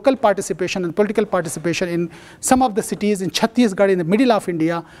the local participation and political participation in some of the cities in Chhattisgarh in the middle of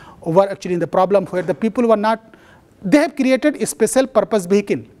India were actually in the problem where the people were not, they have created a special purpose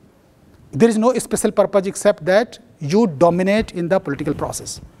vehicle. There is no special purpose except that you dominate in the political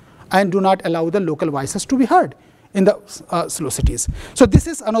process and do not allow the local voices to be heard in the slow cities. So this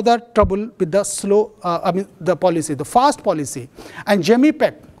is another trouble with the slow, the policy, the fast policy. And Jamie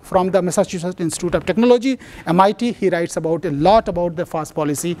Peck from the Massachusetts Institute of Technology, MIT, he writes about a lot about the fast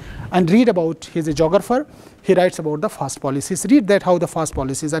policy, and read about, he's a geographer, he writes about the fast policies, read that how the fast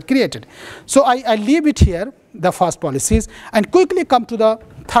policies are created. So I leave it here, the fast policies, and quickly come to the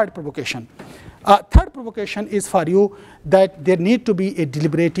third provocation. Third provocation is for you that there need to be a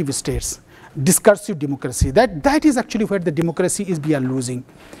deliberative states, discursive democracy. That is actually where the democracy is we are losing.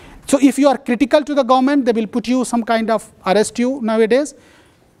 So if you are critical to the government, they will put you some kind of arrest you nowadays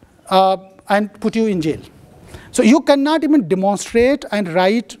and put you in jail. So you cannot even demonstrate and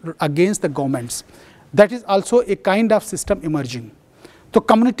write against the governments. That is also a kind of system emerging. So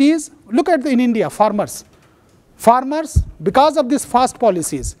communities, look at in India, farmers, because of these fast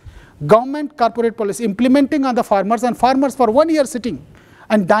policies, government corporate policy implementing on the farmers, and farmers for 1 year sitting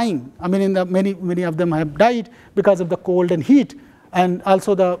and dying. In the many of them have died because of the cold and heat, and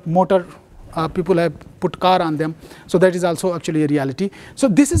also the motor people have put car on them. So that is also actually a reality. So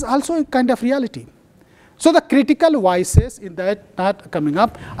this is also a kind of reality. So the critical voices in that not coming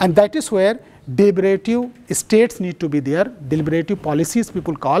up, and that is where deliberative states need to be there. Deliberative policies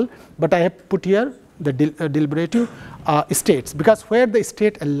people call, but I have put here the deliberative states, because where the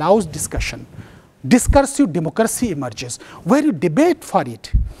state allows discussion, discursive democracy emerges, where you debate for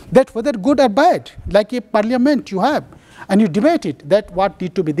it, that whether good or bad, like a parliament you have, and you debate it, that what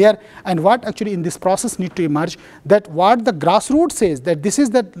need to be there, and what actually in this process need to emerge, that what the grassroots says, that this is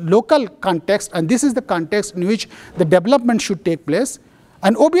the local context, and this is the context in which the development should take place.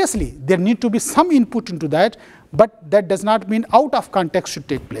 And obviously, there need to be some input into that, but that does not mean out of context should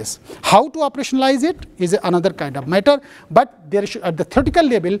take place. How to operationalize it is another kind of matter, but there should, at the theoretical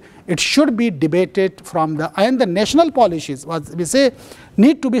level, it should be debated from and the national policies, what we say,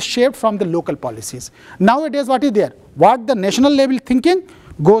 need to be shaped from the local policies. Nowadays, what is there? What the national level thinking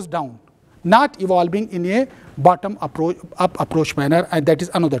goes down, not evolving in a bottom up approach manner, and that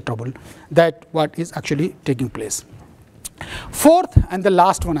is another trouble, that what is actually taking place. Fourth and the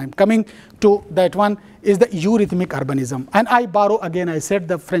last one, I am coming to that one, is the eurythmic urbanism. And I borrow again, I said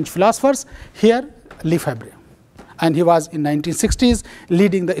the French philosophers here, Lefebvre. And he was in 1960s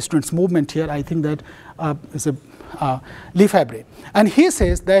leading the students movement here. I think that is a Lefebvre. And he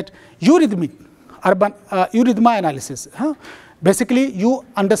says that eurythma analysis, basically you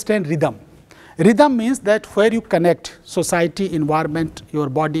understand rhythm. Rhythm means that where you connect society, environment, your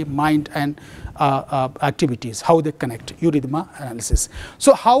body, mind, and activities, how they connect, eurythma analysis.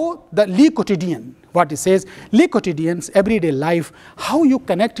 So how the le quotidien, what it says, le quotidien's everyday life, how you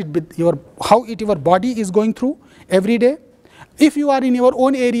connect it with your, how your body is going through every day. If you are in your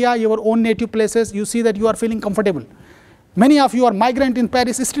own area, your own native places, you see that you are feeling comfortable. Many of you are migrant in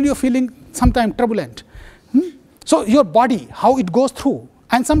Paris, still you are feeling sometimes turbulent. So your body, how it goes through,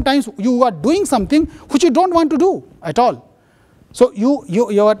 and sometimes you are doing something which you don't want to do at all. So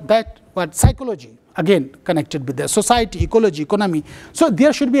you are that, what, psychology, again connected with the society, ecology, economy. So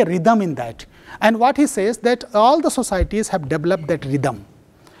there should be a rhythm in that. And what he says, that all the societies have developed that rhythm.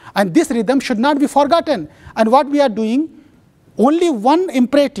 And this rhythm should not be forgotten. And what we are doing, only one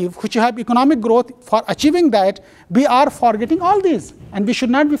imperative, which you have economic growth, for achieving that, we are forgetting all these. And we should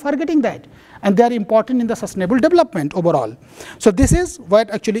not be forgetting that. And they are important in the sustainable development overall. So this is what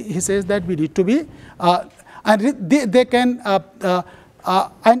actually he says, that we need to be, and they can,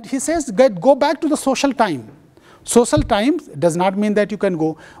 and he says, go back to the social time. Social time does not mean that you can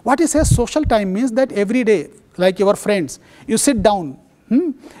go. What he says, social time means that every day, like your friends, you sit down.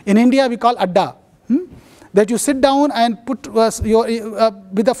 In India, we call adda. That you sit down and put your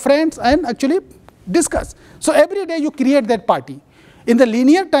with the friends and actually discuss. So every day you create that party. In the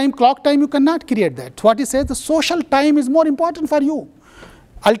linear time, clock time, you cannot create that. What he says, the social time is more important for you.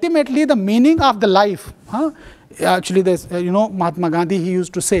 Ultimately, the meaning of the life. Actually, there's, Mahatma Gandhi, he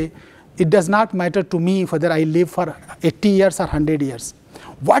used to say, it does not matter to me whether I live for 80 years or 100 years.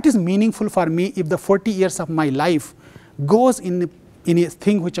 What is meaningful for me if the 40 years of my life goes in a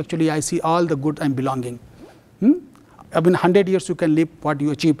thing which actually I see all the good I'm belonging. I mean, 100 years you can live what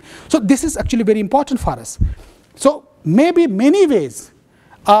you achieve. So this is actually very important for us. So maybe many ways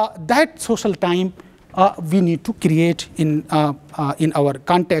that social time we need to create in our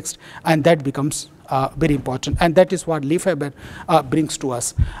context, and that becomes very important, and that is what Lefebvre brings to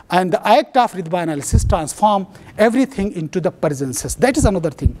us. And the act of rhythm analysis transform everything into the presences. That is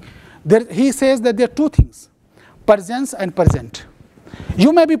another thing. He says that there are two things, presence and present.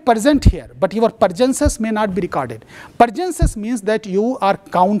 You may be present here, but your presences may not be recorded. Presences means that you are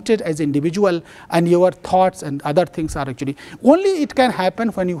counted as individual, and your thoughts and other things are actually, only it can happen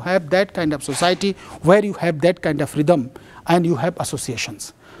when you have that kind of society where you have that kind of rhythm and you have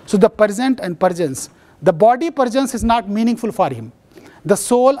associations. So the present and presence, the body presence is not meaningful for him. The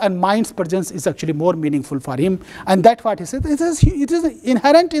soul and mind's presence is actually more meaningful for him, and that's what he says. It is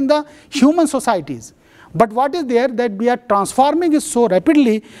inherent in the human societies. But what is there, that we are transforming it so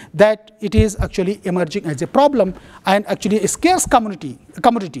rapidly that it is actually emerging as a problem and actually a scarce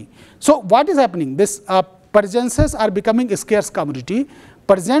commodity. So what is happening? This presences are becoming a scarce commodity.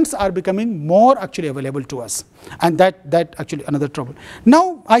 Presents are becoming more actually available to us, and that actually another trouble.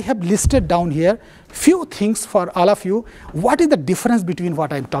 Now I have listed down here few things for all of you. What is the difference between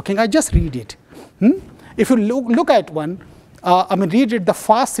what I am talking? I just read it. If you look at one, read it, the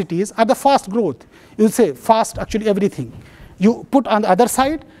fast cities are the fast growth. You say fast actually everything. You put on the other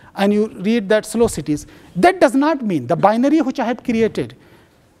side and you read that slow cities. That does not mean the binary which I have created.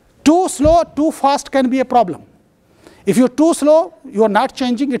 Too slow, too fast can be a problem. If you're too slow, you are not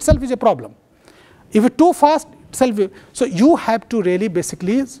changing, itself is a problem. If you're too fast, itself, so you have to really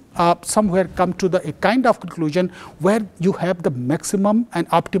basically somewhere come to a kind of conclusion where you have the maximum and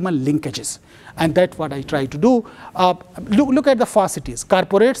optimal linkages. And that's what I try to do. Look at the fast cities.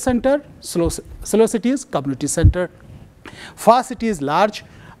 Corporate center, slow cities, community center. Fast cities large,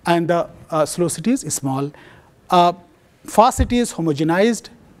 and the slow cities is small. Fast cities homogenized,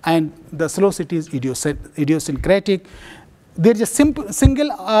 and the slow cities idiosyncratic. There is a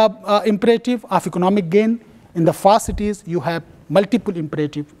single imperative of economic gain. In the fast cities, you have multiple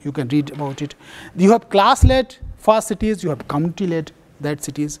imperative. You can read about it. You have class-led fast cities. You have community-led that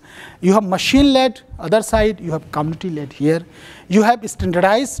cities. You have machine-led other side. You have community-led here. You have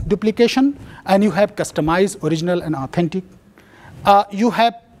standardized duplication, and you have customized, original, and authentic. You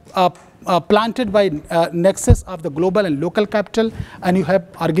have planted by nexus of the global and local capital, and you have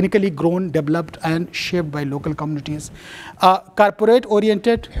organically grown, developed, and shaped by local communities. Corporate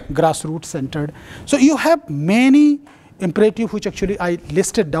oriented, grassroots centered. So you have many imperative which actually I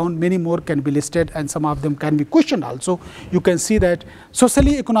listed down, many more can be listed, and some of them can be questioned also. You can see that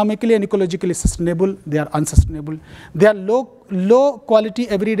socially, economically, and ecologically sustainable, they are unsustainable. They are low quality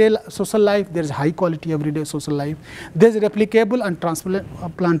everyday social life, there is high quality everyday social life. There is replicable and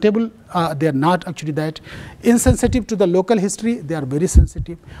transplantable, they are not actually that. Insensitive to the local history, they are very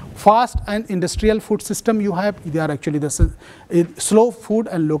sensitive. Fast and industrial food system you have, they are actually the slow food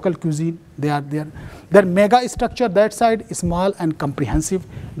and local cuisine, they are there. Their mega structure, that side, is small and comprehensive.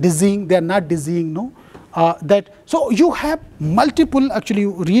 Dizzying, they are not dizzying, no. So you have multiple, actually,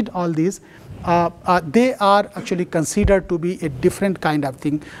 you read all these, they are actually considered to be a different kind of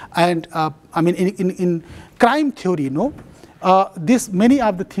thing. And I mean, in crime theory, no, many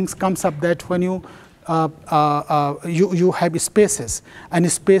of the things comes up that when you have spaces, and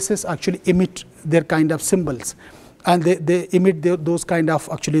spaces actually emit their kind of symbols, and they emit those kind of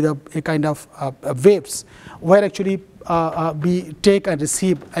actually a kind of waves, where actually we take and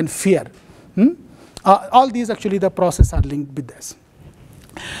receive and fear. All these actually the process are linked with this.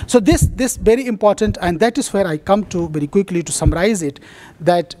 So this very important, and that is where I come to very quickly to summarize it,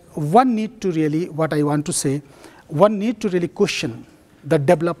 that one need to really, what I want to say, one need to really question the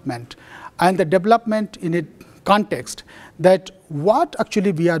development, and the development in a context that what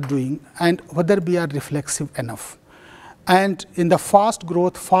actually we are doing and whether we are reflexive enough. And in the fast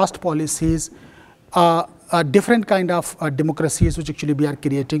growth, fast policies, different kind of democracies which actually we are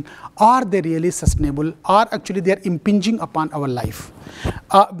creating, are they really sustainable, or actually they are impinging upon our life?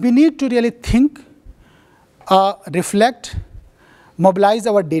 We need to really think, reflect, mobilize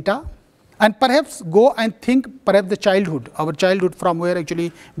our data, and perhaps go and think perhaps the childhood, our childhood from where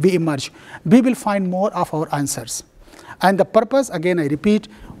actually we emerge. We will find more of our answers. And the purpose, again I repeat,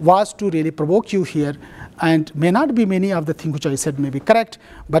 was to really provoke you here, and may not be many of the things which I said may be correct,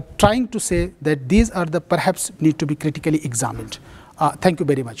 but trying to say that these are the perhaps need to be critically examined. Thank you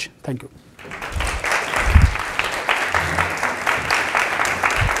very much. Thank you.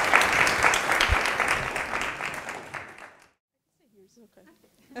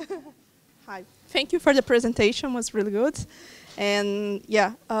 Hi. Thank you for the presentation. It was really good. And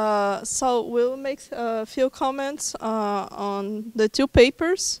yeah, so we'll make a few comments on the two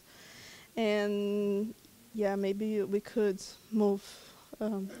papers. And yeah, maybe we could move. I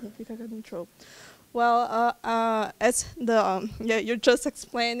think I got control. Well, as the yeah, you just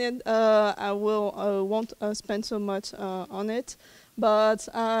explained it, I won't spend so much on it, but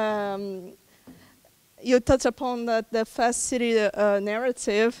you touch upon that the fast city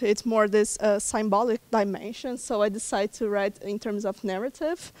narrative. It's more this symbolic dimension. So I decided to write in terms of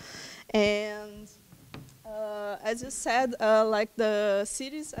narrative, and as you said, like the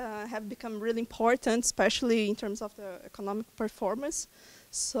cities have become really important, especially in terms of the economic performance.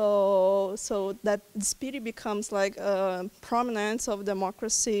 So that the city becomes like prominence of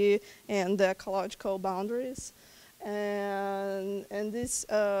democracy and the ecological boundaries. And this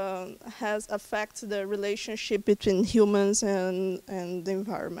has affected the relationship between humans and the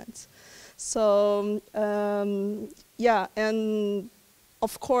environment. So yeah, and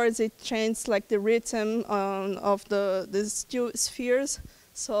of course it changed like the rhythm of these two spheres.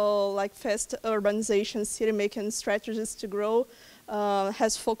 So like fast urbanization, city making strategies to grow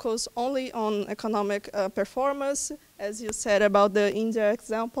has focused only on economic performance. As you said about the India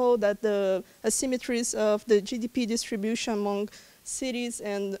example, that the asymmetries of the GDP distribution among cities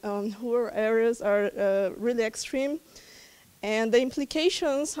and rural areas are really extreme. And the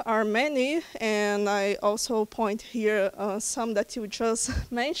implications are many, and I also point here some that you just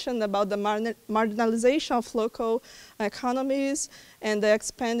mentioned about the marginalization of local economies and the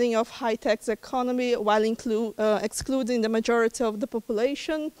expanding of high-tech economy while excluding the majority of the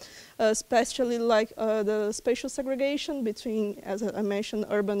population, especially like the spatial segregation between, as I mentioned,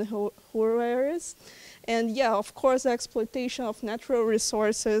 urban and rural areas. And yeah, of course, the exploitation of natural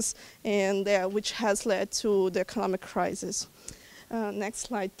resources, and which has led to the economic crisis. Next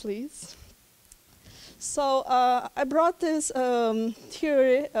slide, please. So I brought this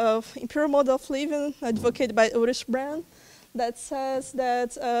theory of imperial model of living advocated by Ulrich Brand that says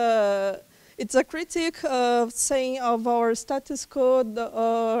that it's a critique saying of our status quo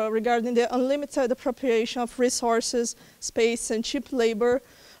regarding the unlimited appropriation of resources, space, and cheap labor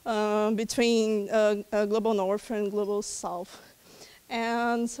between global north and global south.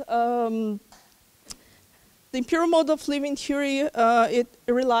 And the imperial mode of living theory, it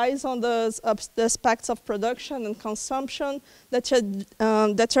relies on the aspects of production and consumption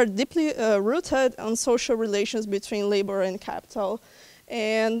that are deeply rooted on social relations between labor and capital.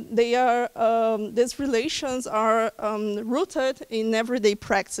 And they are, these relations are rooted in everyday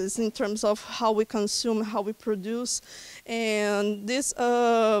practice in terms of how we consume, how we produce. And this,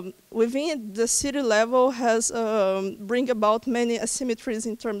 within the city level, has bring about many asymmetries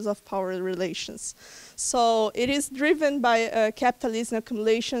in terms of power relations. So it is driven by capitalism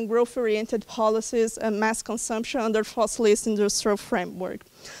accumulation, growth-oriented policies, and mass consumption under fossilist industrial framework.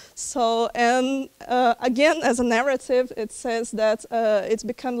 So, and again, as a narrative, it says that it's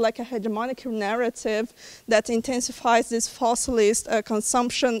become like a hegemonic narrative that intensifies these fossilist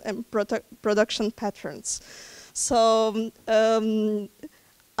consumption and production patterns. So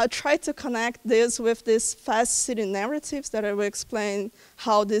I try to connect this with these fast city narratives that I will explain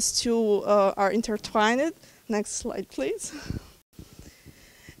how these two are intertwined. Next slide, please.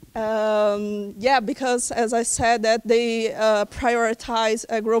 Yeah, because as I said, that they prioritize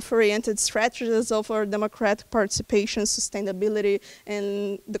growth-oriented strategies over democratic participation, sustainability,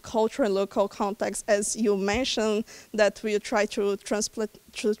 and the cultural and local context, as you mentioned, that we try to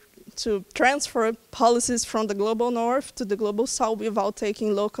transfer policies from the global north to the global south without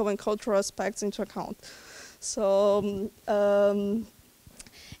taking local and cultural aspects into account. So,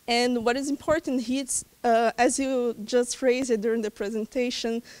 and what is important here is, as you just raised it during the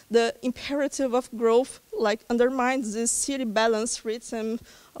presentation, the imperative of growth like undermines this city balance rhythm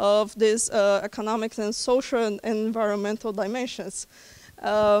of these economic and social and environmental dimensions.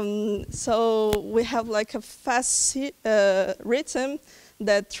 So we have like a fast rhythm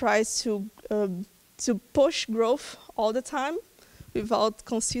that tries to push growth all the time without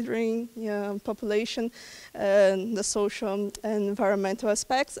considering population and the social and environmental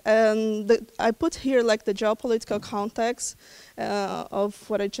aspects. And I put here like the geopolitical context of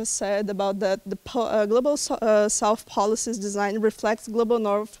what I just said about that the global south policies design reflects global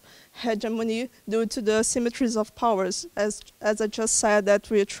north hegemony due to the asymmetries of powers. As I just said, that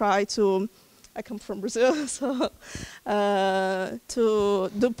we try to, I come from Brazil, so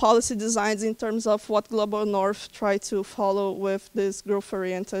to do policy designs in terms of what global north try to follow with this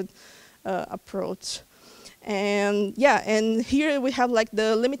growth-oriented approach. And yeah, and here we have like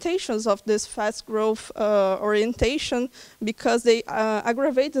the limitations of this fast growth orientation, because they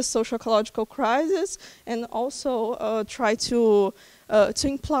aggravate the social ecological crisis and also try to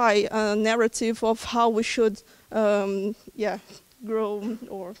imply a narrative of how we should grow,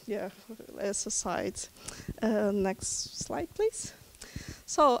 or as society. Next slide, please.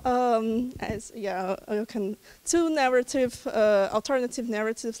 So, you can two alternative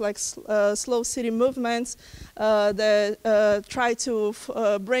narratives like slow city movements that try to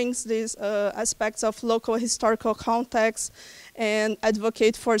bring these aspects of local historical context and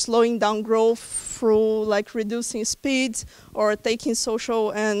advocate for slowing down growth through like reducing speed or taking social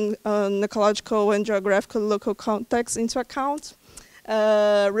and ecological and geographical local context into account.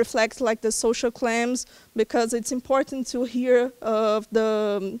 Reflect like the social claims, because it's important to hear of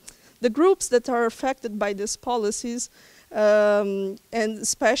the groups that are affected by these policies, and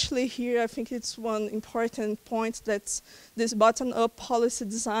especially here I think it's one important point that this bottom-up policy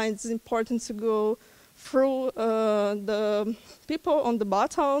design is important to go through the people on the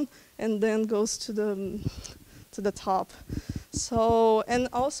bottom and then goes to the top. So, and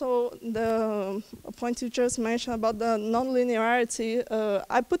also the point you just mentioned about the non-linearity,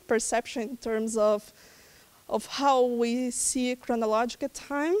 I put perception in terms of how we see chronological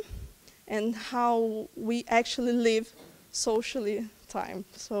time and how we actually live socially time.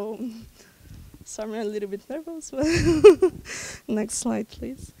 So, sorry, I'm a little bit nervous, but next slide,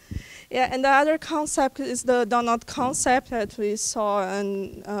 please. Yeah, and the other concept is the donut concept that we saw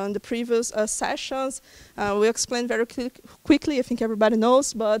in the previous sessions. We explained very quickly, I think everybody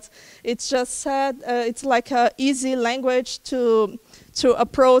knows, but it's just said, it's like an easy language to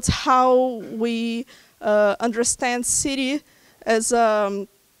approach how we understand city as a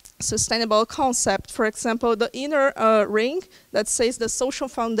sustainable concept. For example, the inner ring that says the social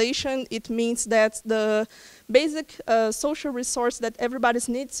foundation, it means that the basic social resource that everybody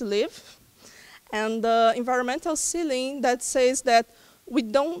needs to live, and the environmental ceiling that says that we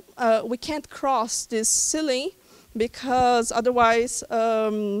can't cross this ceiling, because otherwise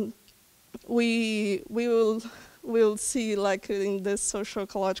we will see like in this social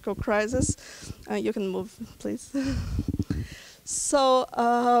ecological crisis. You can move, please. So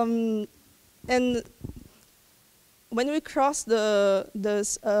and when we cross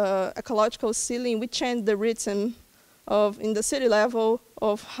this ecological ceiling, we change the rhythm in the city level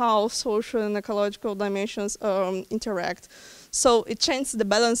of how social and ecological dimensions interact. So it changes the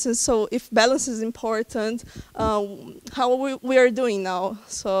balances. So if balance is important, how we are doing now.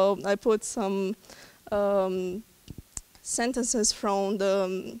 So I put some sentences from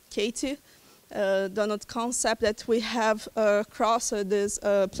the Katie donut concept, that we have crossed these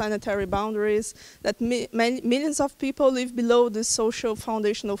planetary boundaries, that millions of people live below the social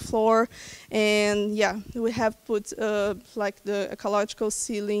foundational floor, and yeah, we have put like the ecological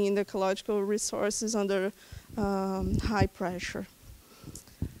ceiling and the ecological resources under high pressure.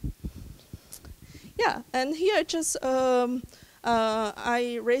 Yeah, and here just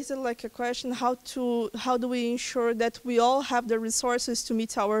I raised like a question: how do we ensure that we all have the resources to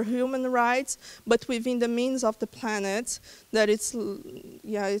meet our human rights, but within the means of the planet? That it's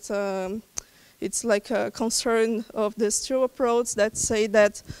like a concern of this two approach that say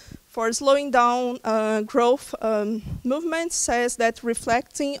that for slowing down growth movement says that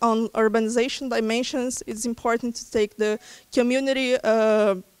reflecting on urbanization dimensions, it's important to take the community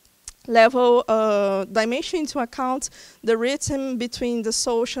level dimension into account, the rhythm between the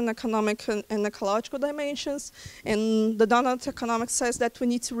social, economic, and ecological dimensions. And the Donut economics says that we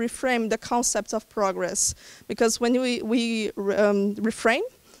need to reframe the concept of progress, because when we reframe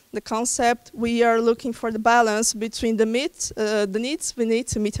the concept, we are looking for the balance between the needs we need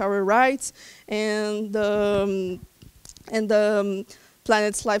to meet our rights and the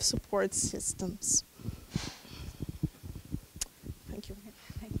planet's life support systems. Thank you.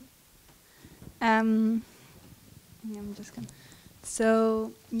 Thank you. I'm just gonna.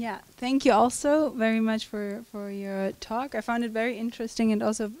 So yeah, thank you also very much for your talk. I found it very interesting and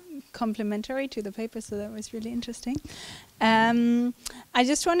also complementary to the paper, so that was really interesting. I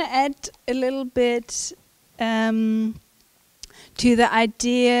just want to add a little bit to the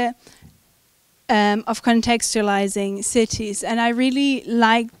idea of contextualizing cities, and I really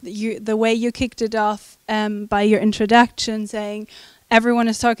liked the way you kicked it off by your introduction, saying everyone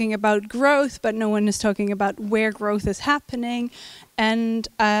is talking about growth, but no one is talking about where growth is happening. And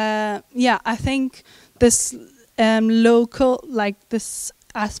yeah, I think this local, like this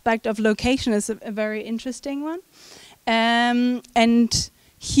aspect of location is a very interesting one. And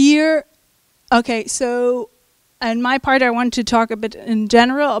here, okay, so on my part, I want to talk a bit in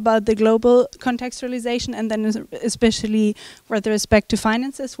general about the global contextualization, and then especially with respect to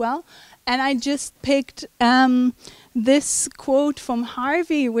finance as well. And I just picked this quote from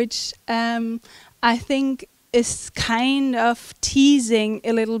Harvey, which I think is kind of teasing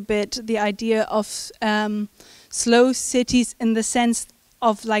a little bit the idea of slow cities, in the sense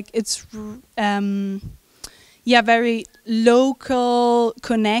of like it's yeah, very local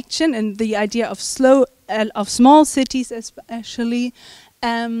connection, and the idea of small cities especially,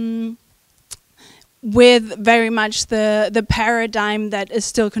 with very much the paradigm that is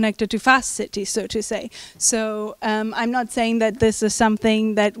still connected to fast cities, so to say. So I'm not saying that this is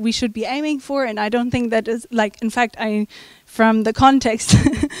something that we should be aiming for, and I don't think that is like, in fact, from the context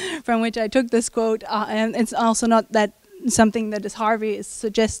from which I took this quote, and it's also not that something that is Harvey is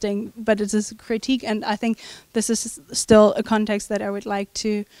suggesting, but it is a critique, and I think this is still a context that I would like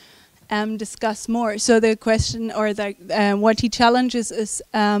to discuss more. So the question, or the what he challenges is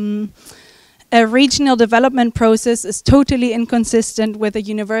a regional development process is totally inconsistent with a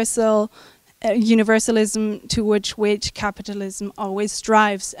universalism to which capitalism always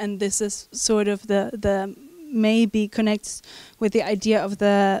strives, and this is sort of the maybe connects with the idea of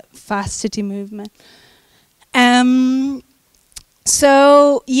the fast city movement.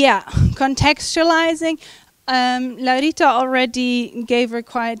 So yeah, contextualizing. Laurita already gave a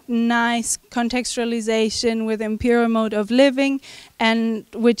quite nice contextualization with imperial mode of living, and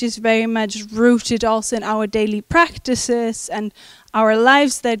which is very much rooted also in our daily practices and our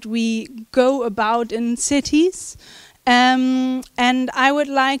lives that we go about in cities. And I would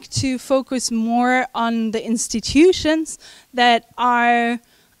like to focus more on the institutions that are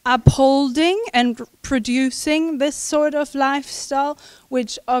upholding and producing this sort of lifestyle,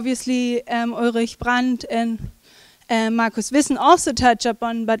 which obviously Ulrich Brandt and Markus Wissen also touch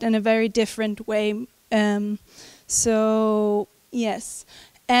upon, but in a very different way. So yes,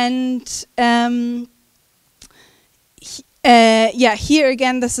 and yeah, here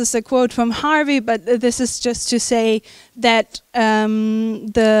again, this is a quote from Harvey, but this is just to say that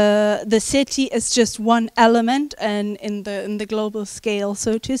the city is just one element, and in the global scale,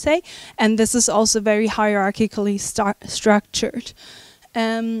 so to say, and this is also very hierarchically structured.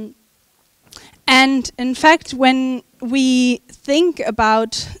 And in fact, when we think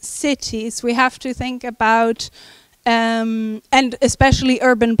about cities, we have to think about and especially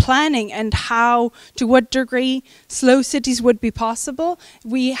urban planning, and how, to what degree slow cities would be possible.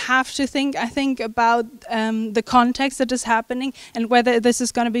 We have to think, I think, about the context that is happening, and whether this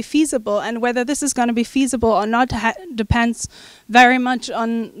is going to be feasible. And whether this is going to be feasible or not depends very much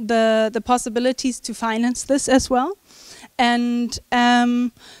on the possibilities to finance this as well. And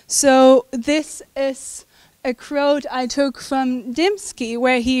so this is a quote I took from Dymski,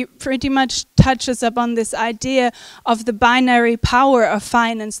 where he pretty much touches upon this idea of the binary power of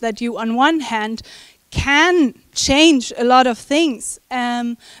finance, that you on one hand can change a lot of things,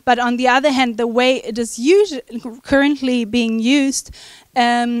 but on the other hand, the way it is currently being used,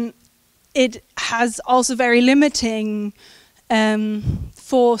 it has also very limiting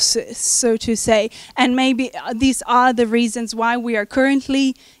forces, so to say. And maybe these are the reasons why we are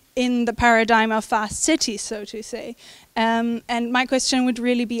currently in the paradigm of fast cities, so to say. And my question would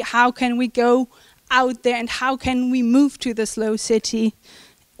really be, how can we go out there and how can we move to the slow city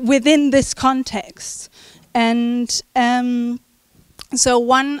within this context? And so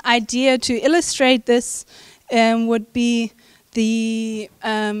one idea to illustrate this would be the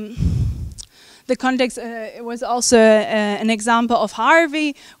context. It was also an example of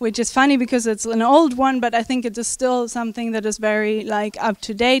Harvey, which is funny because it's an old one, but I think it is still something that is very like up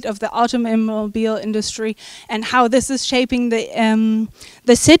to date, of the automobile industry and how this is shaping the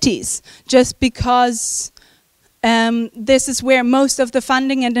cities. Just because this is where most of the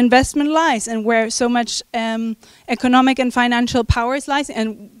funding and investment lies, and where so much economic and financial powers lies,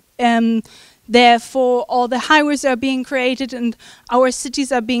 and therefore all the highways are being created and our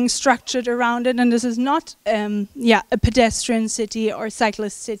cities are being structured around it. And this is not a pedestrian city or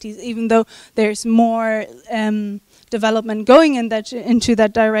cyclist cities, even though there's more development going into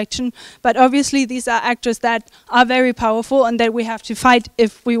that direction. But obviously these are actors that are very powerful and that we have to fight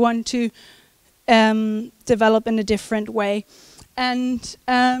if we want to develop in a different way. And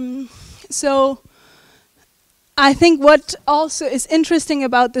so I think what also is interesting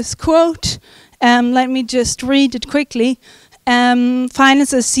about this quote, let me just read it quickly.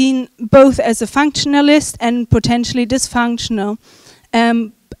 Finance is seen both as a functionalist and potentially dysfunctional.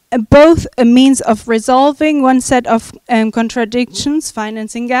 Both a means of resolving one set of contradictions,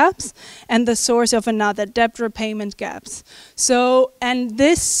 financing gaps, and the source of another, debt repayment gaps. So, and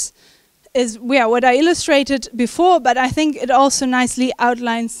this is what I illustrated before, but I think it also nicely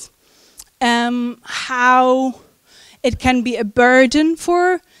outlines how it can be a burden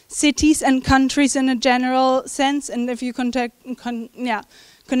for cities and countries in a general sense. And if you connect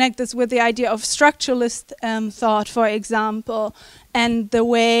this with the idea of structuralist thought, for example, and the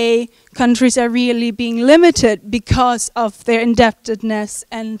way countries are really being limited because of their indebtedness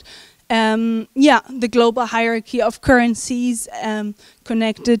and the global hierarchy of currencies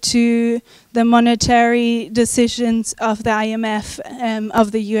connected to the monetary decisions of the IMF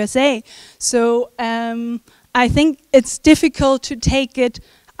of the USA. So I think it's difficult to take it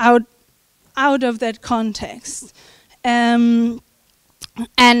out of that context. And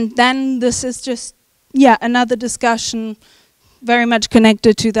then this is just, another discussion very much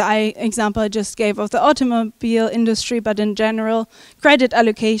connected to the example I just gave of the automobile industry, but in general, credit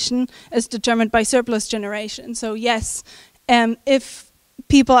allocation is determined by surplus generation. So yes, if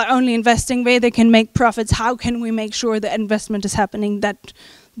people are only investing where they can make profits, how can we make sure the investment is happening, that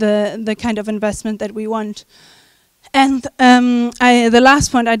the kind of investment that we want? And the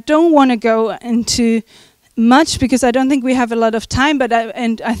last point, I don't want to go into much because I don't think we have a lot of time, but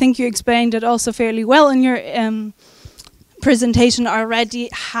I think you explained it also fairly well in your presentation already,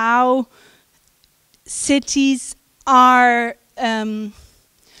 how cities are the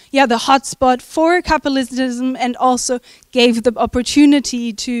hotspot for capitalism and also gave the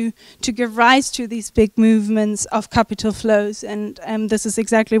opportunity to give rise to these big movements of capital flows. And this is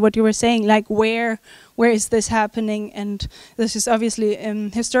exactly what you were saying, like where is this happening? And this is obviously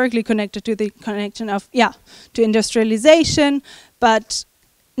historically connected to the connection of, to industrialization, but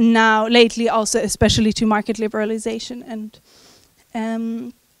now lately also especially to market liberalization. And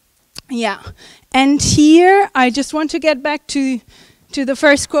and here I just want to get back to the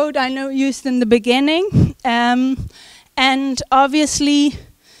first quote I know used in the beginning. And obviously,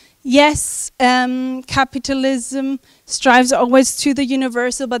 yes, capitalism strives always to the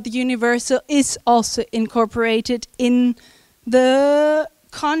universal, but the universal is also incorporated in the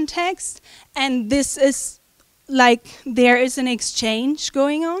context. And this is like there is an exchange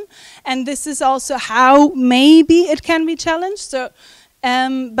going on. And this is also how maybe it can be challenged. So.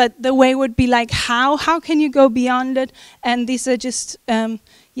 But the way would be like, how can you go beyond it? And these are just,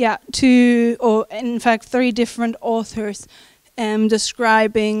 two, or in fact, 3 different authors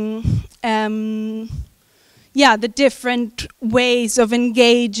describing, the different ways of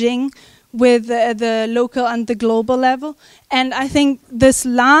engaging with the local and the global level. And I think this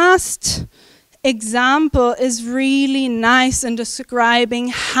last example is really nice in describing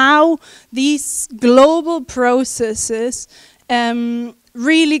how these global processes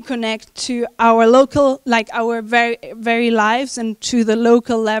really connect to our local, like our very, very lives and to the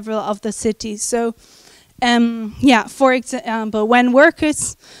local level of the city. So, for example, when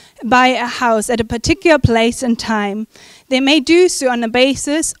workers buy a house at a particular place and time, they may do so on the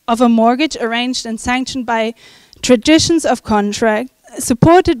basis of a mortgage arranged and sanctioned by traditions of contract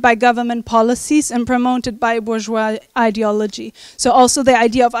supported by government policies and promoted by bourgeois ideology. So also the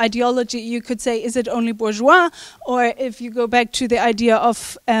idea of ideology, you could say, is it only bourgeois? Or if you go back to the idea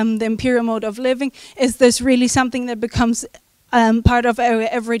of the imperial mode of living, is this really something that becomes part of our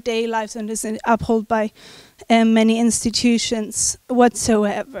everyday lives and is upheld by many institutions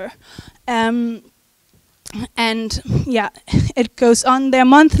whatsoever? And yeah, it goes on. Their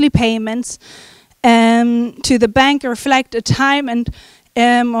monthly payments to the bank reflect a time and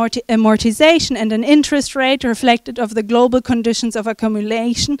amortization and an interest rate reflected of the global conditions of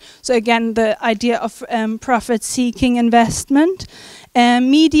accumulation. So again, the idea of profit-seeking investment,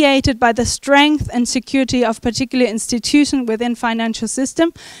 mediated by the strength and security of particular institutions within financial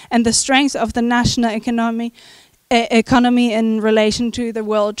system and the strength of the national economy in relation to the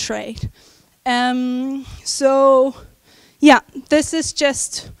world trade. So yeah, this is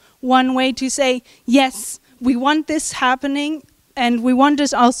just one way to say, yes, we want this happening, and we want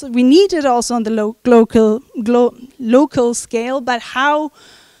this also, we need it also on the local scale, but how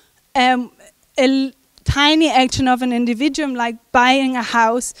a tiny action of an individual, like buying a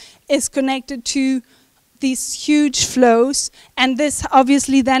house, is connected to these huge flows, and this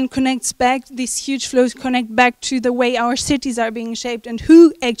obviously then connects back, these huge flows connect back to the way our cities are being shaped and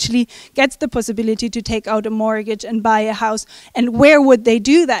who actually gets the possibility to take out a mortgage and buy a house, and where would they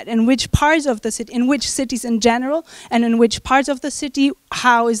do that, in which parts of the city, in which cities in general, and in which parts of the city,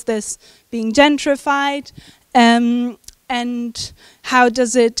 how is this being gentrified, and how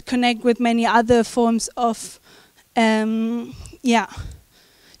does it connect with many other forms of,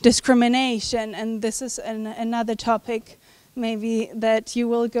 discrimination. And this is another topic maybe that you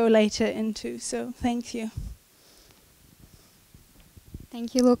will go later into. So thank you.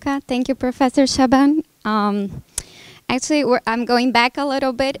 Thank you, Luca. Thank you, Professor Shaban. Actually, I'm going back a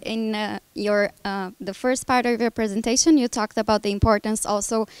little bit in the first part of your presentation. You talked about the importance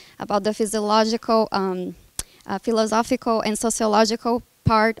also about the physiological, philosophical and sociological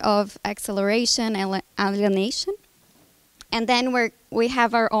part of acceleration and alienation. And then we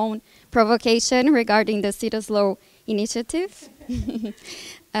have our own provocation regarding the City Slow initiative.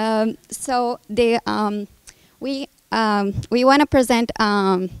 So we want to present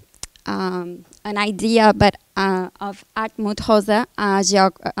an idea, but of Hartmut Rosa,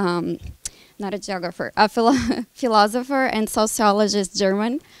 not a geographer, a philosopher and sociologist,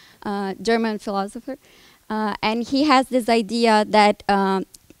 German philosopher, and he has this idea that.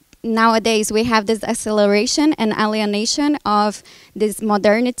 Nowadays, we have this acceleration and alienation of this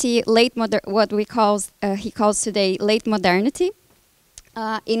modernity, what he calls today late modernity,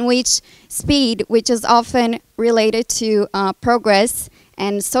 in which speed, which is often related to progress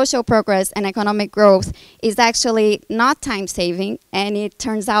and social progress and economic growth, is actually not time-saving, and it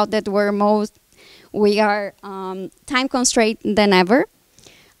turns out that we are time constrained than ever.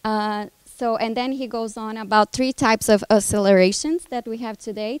 So, and then he goes on about 3 types of accelerations that we have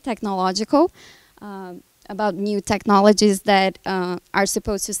today: technological, about new technologies that are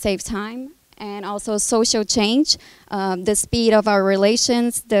supposed to save time, and also social change, the speed of our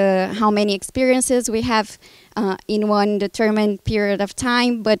relations, how many experiences we have in one determined period of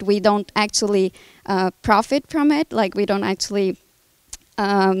time, but we don't actually profit from it, like we don't actually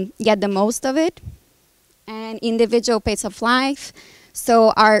get the most of it, and individual pace of life.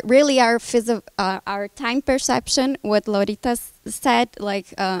 So our time perception, what Laurita said,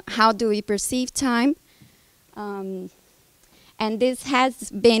 like how do we perceive time? And this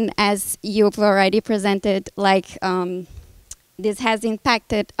has been, as you've already presented, like this has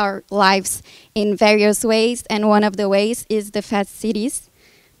impacted our lives in various ways, and one of the ways is the fast cities.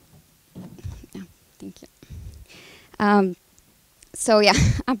 Yeah, thank you. So yeah,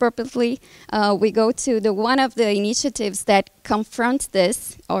 appropriately, we go to one of the initiatives that confronts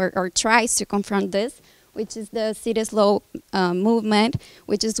this, or tries to confront this, which is the City Slow movement,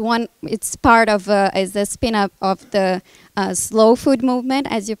 which is it's part of, is a spin-off of the slow food movement,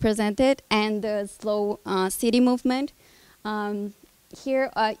 as you presented, and the slow city movement. Here,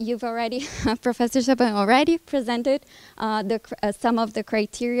 you've already, Professor Shaban already presented some of the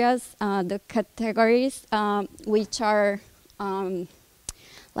criteria, the categories, which are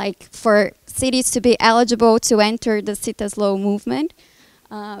like for cities to be eligible to enter the City Slow movement.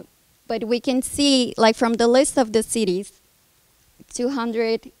 But we can see, like from the list of the cities,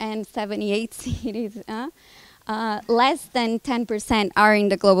 278 cities, less than 10% are in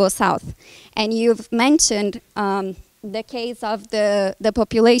the Global South. And you've mentioned the case of the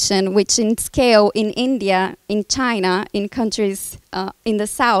population, which in scale in India, in China, in countries in the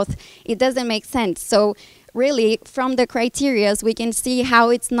South, it doesn't make sense. So really, from the criteria, we can see how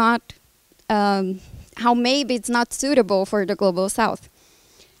it's not how maybe it's not suitable for the global south.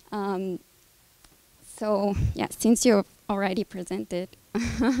 So yeah, since you already presented,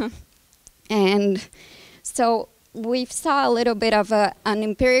 and so we saw a little bit of an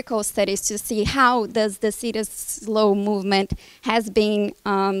empirical studies to see how does the city slow movement has been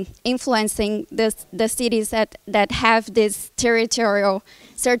influencing the cities that have this territorial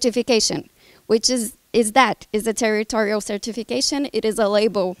certification, which is a territorial certification. It is a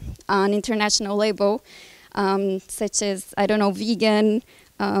label, an international label, such as, I don't know, vegan.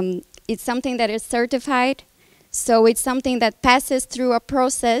 It's something that is certified. So it's something that passes through a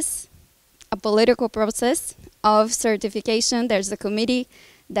process, a political process of certification. There's a committee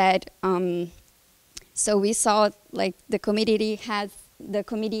that, so we saw like the committee has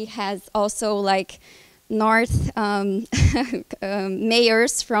also like North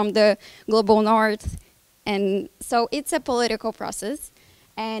mayors from the global North. And so it's a political process,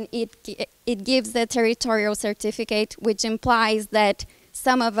 and it gives the territorial certificate, which implies that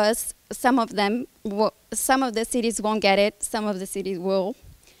some of the cities won't get it, some of the cities will.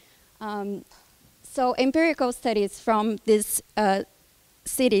 So empirical studies from these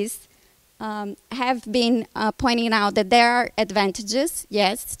cities have been pointing out that there are advantages,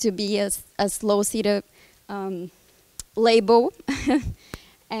 yes, to be a slow city label,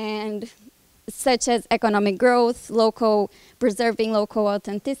 and such as economic growth, preserving local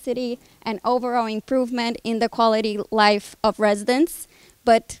authenticity, and overall improvement in the quality life of residents.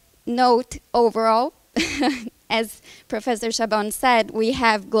 But note overall, as Professor Shaban said, we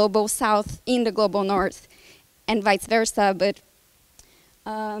have global south in the global north and vice versa, but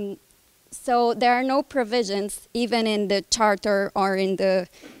so there are no provisions even in the charter or in the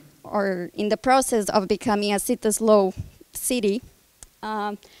process of becoming a slow city,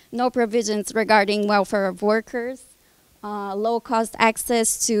 no provisions regarding welfare of workers, low cost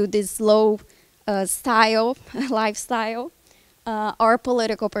access to this low lifestyle, or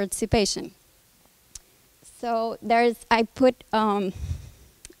political participation. So I put,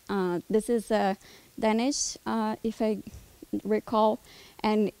 this is Danish, if I recall,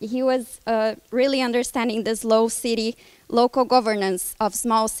 and he was really understanding this local governance of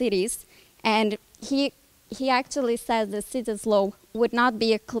small cities, and he actually says the city's law would not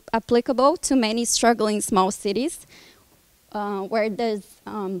be applicable to many struggling small cities where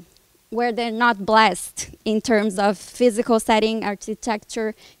they're not blessed in terms of physical setting,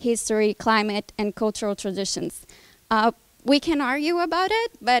 architecture, history, climate, and cultural traditions. We can argue about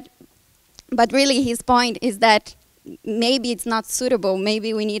it, but really his point is that maybe it's not suitable.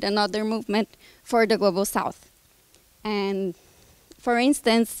 Maybe we need another movement for the global south. And for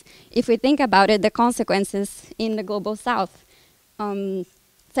instance, if we think about it, the consequences in the global south,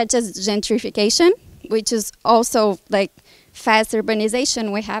 such as gentrification, which is also like fast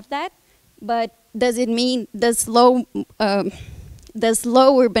urbanization, we have that. But does it mean the slow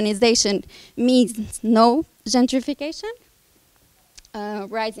urbanization means no gentrification?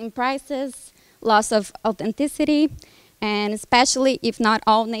 Rising prices, loss of authenticity, and especially if not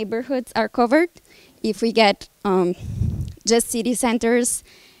all neighborhoods are covered, if we get just city centers,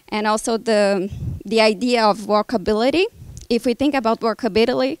 and also the idea of walkability. If we think about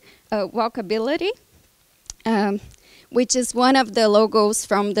walkability, which is one of the logos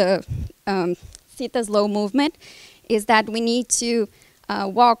from the Citas Low movement, is that we need to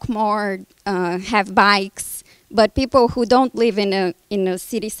walk more, have bikes, but people who don't live in a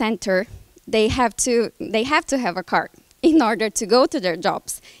city center, they have to have a car in order to go to their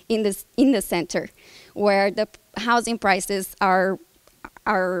jobs in the center, where the housing prices are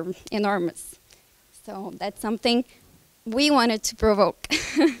enormous. So that's something we wanted to provoke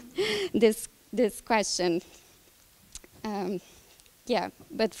this question. Yeah,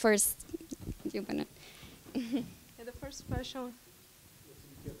 but first, you wanna? Yeah, the first question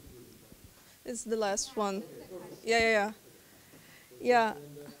is the last one. Yeah.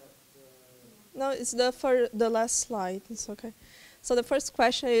 No, it's the last slide. It's okay. So the first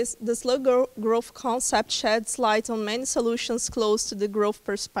question is, the slow growth concept sheds light on many solutions close to the growth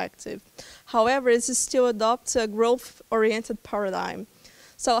perspective. However, it still adopts a growth-oriented paradigm.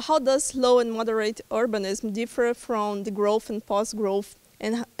 So how does slow and moderate urbanism differ from the growth and post-growth,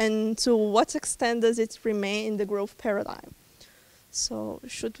 and to what extent does it remain in the growth paradigm? So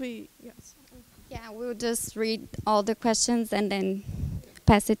should we, yes. Yeah, we'll just read all the questions and then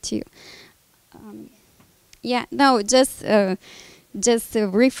pass it to you. Yeah, no, just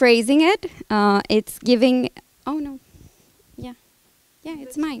rephrasing it. It's giving, oh no, yeah,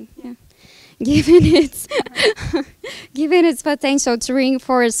 it's mine, yeah. Given its potential to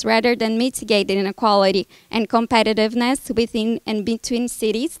reinforce rather than mitigate inequality and competitiveness within and between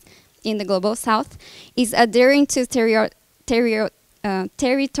cities, in the Global South, is adhering to territorial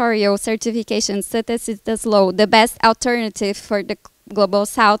certification such as the slow the best alternative for the Global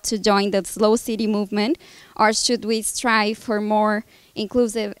South to join the slow city movement, or should we strive for more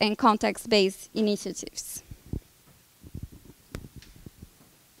inclusive and context-based initiatives?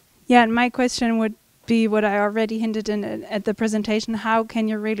 Yeah, and my question would be what I already hinted in at the presentation. How can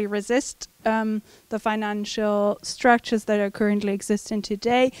you really resist the financial structures that are currently existing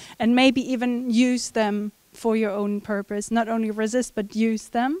today, and maybe even use them for your own purpose? Not only resist, but use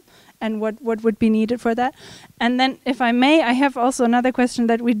them, and what would be needed for that? And then, if I may, I have also another question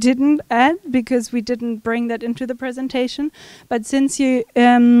that we didn't add because we didn't bring that into the presentation. But since you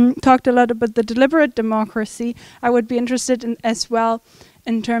talked a lot about the deliberate democracy, I would be interested in as well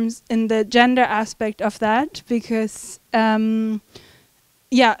in the gender aspect of that, because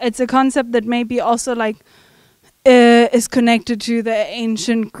yeah, it's a concept that maybe also like is connected to the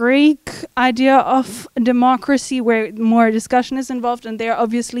ancient Greek idea of democracy, where more discussion is involved, and there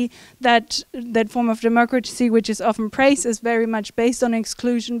obviously that form of democracy, which is often praised, is very much based on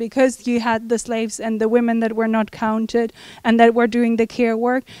exclusion, because you had the slaves and the women that were not counted and that were doing the care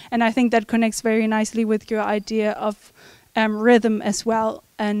work. And I think that connects very nicely with your idea of rhythm as well,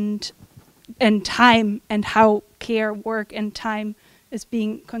 and time, and how care work and time is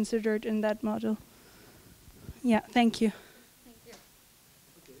being considered in that model. Yeah, thank you. Thank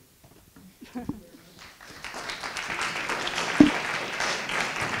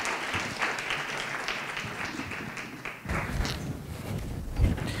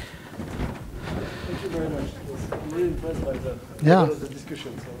you very much. I'm really impressed by the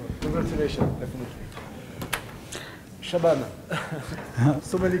discussion. So congratulations, definitely. Shaban,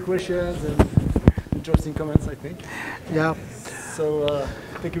 so many questions and interesting comments, I think. Yeah. So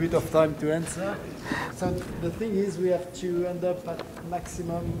take a bit of time to answer. So the thing is, we have to end up at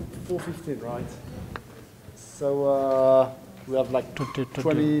maximum 4:15, right? So we have like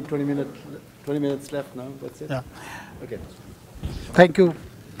 20 minutes left now. That's it. Yeah. Okay. Thank you.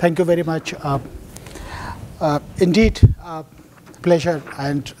 Thank you very much. Indeed, pleasure,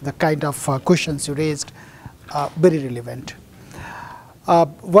 and the kind of questions you raised are very relevant.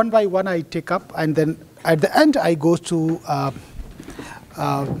 One by one I take up, and then at the end I go to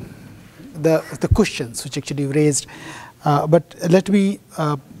the questions which actually raised. But let me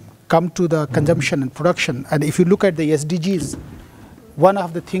come to the consumption and production. And if you look at the SDGs, one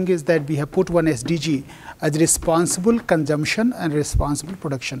of the things is that we have put one SDG as responsible consumption and responsible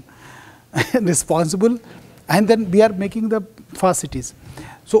production. Responsible, and then we are making the facilities.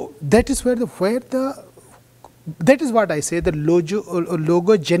 So that is where that is what I say, the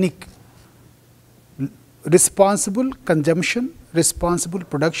logogenic, responsible consumption, responsible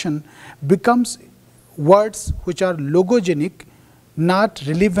production becomes words which are logogenic, not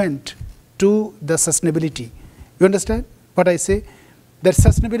relevant to the sustainability. You understand what I say? That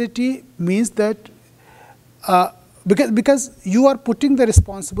sustainability means that because you are putting the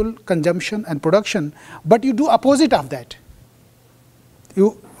responsible consumption and production, but you do opposite of that.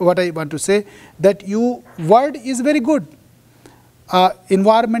 What I want to say, that word is very good.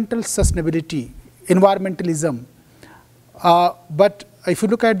 Environmental sustainability, environmentalism. But if you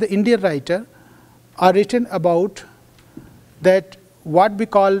look at the Indian writer, are written about that what we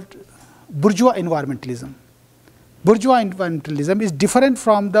call bourgeois environmentalism. Bourgeois environmentalism is different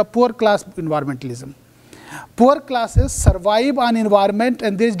from the poor class environmentalism. Poor classes survive on environment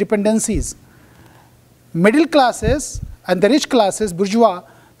and there is dependencies. Middle classes and the rich classes, bourgeois,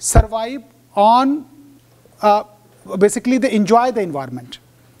 survive on, basically they enjoy the environment.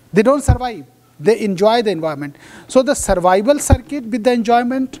 They don't survive, they enjoy the environment. So the survival circuit with the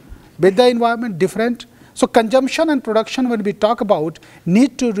enjoyment, with the environment, different. So consumption and production, when we talk about,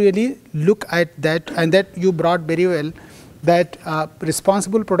 need to really look at that, and that you brought very well, that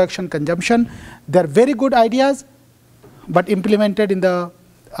responsible production, consumption, they are very good ideas, but implemented in the,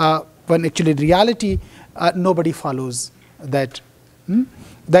 when actually reality, nobody follows that.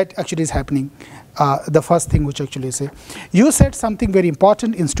 That actually is happening. The first thing which actually say. You said something very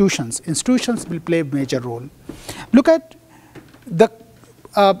important, institutions. Institutions will play a major role. Look at the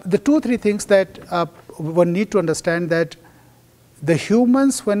 2-3 things that one need to understand, that the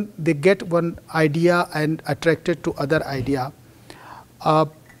humans, when they get one idea and attracted to other idea,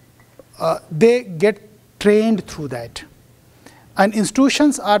 they get trained through that. And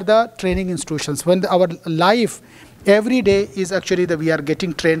institutions are the training institutions. When our life every day is actually that we are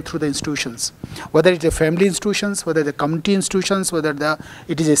getting trained through the institutions, whether it's the family institutions, whether the community institutions, whether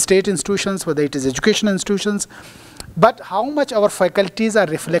it is a state institutions, whether it is education institutions. But how much our faculties are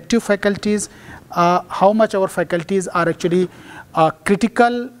reflective faculties, how much our faculties are actually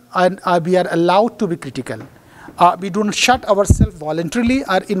critical and we are allowed to be critical. We do not shut ourselves voluntarily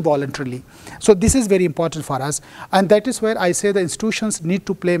or involuntarily. So this is very important for us, and that is where I say the institutions need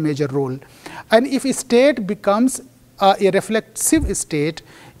to play a major role. And if a state becomes a reflexive state,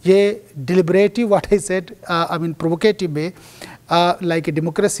 a deliberative, what I said, I mean provocative way, like a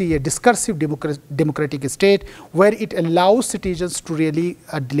democracy, a discursive democratic state, where it allows citizens to really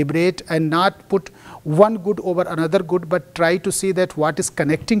deliberate and not put one good over another good, but try to see that what is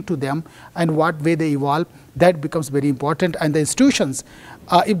connecting to them and what way they evolve, that becomes very important. And the institutions,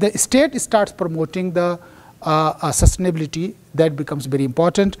 if the state starts promoting the sustainability, that becomes very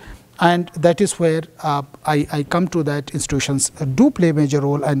important. And that is where I come to that institutions do play a major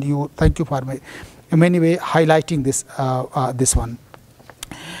role, and thank you for in many ways highlighting this one.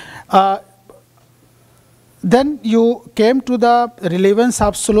 Then you came to the relevance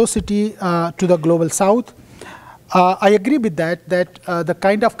of slow city to the global south. I agree with that the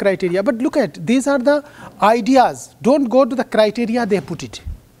kind of criteria, but look at, these are the ideas. Don't go to the criteria they put it.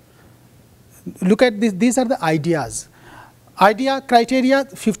 Look at this, these are the ideas. Criteria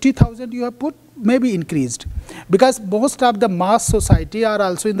 50,000 you have put, maybe increased, because most of the mass society are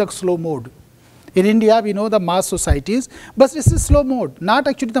also in the slow mode. In India, we know the mass societies, but this is slow mode. Not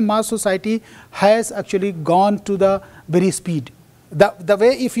actually the mass society has actually gone to the very speed. The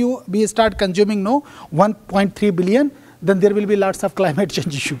way if we start consuming 1.3 billion, then there will be lots of climate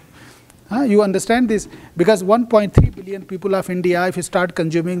change issue. You understand this? Because 1.3 billion people of India, if you start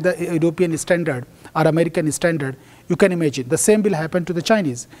consuming the European standard or American standard, you can imagine the same will happen to the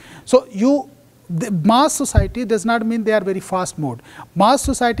Chinese. So the mass society does not mean they are very fast mode. Mass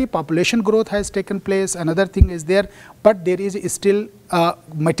society, population growth has taken place, another thing is there, but there is still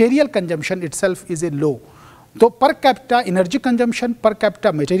material consumption itself is a low. So per capita energy consumption, per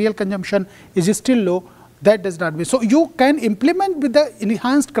capita material consumption is still low, that does not mean. So you can implement with the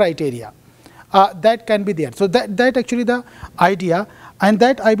enhanced criteria, that can be there. So that actually the idea, and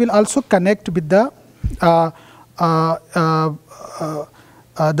that I will also connect with the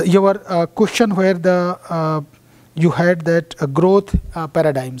your question where you had that growth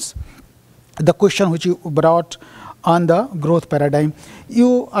paradigms, the question which you brought on the growth paradigm.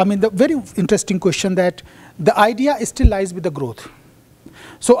 I mean the very interesting question, that the idea still lies with the growth.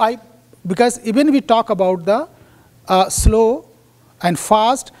 So because even we talk about the slow and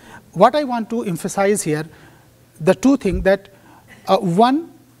fast, what I want to emphasize here, the two things, that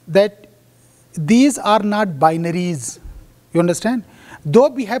one, that these are not binaries, you understand? Though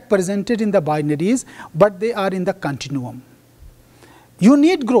we have presented in the binaries, but they are in the continuum. You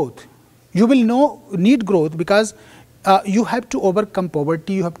need growth. You will need growth because you have to overcome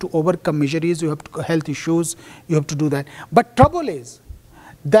poverty, you have to overcome miseries, you have to health issues, you have to do that. But trouble is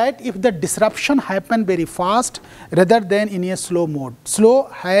that if the disruption happen very fast rather than in a slow mode, slow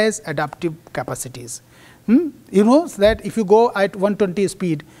has adaptive capacities. You know that if you go at 120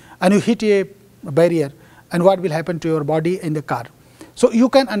 speed and you hit a barrier, and what will happen to your body in the car. So you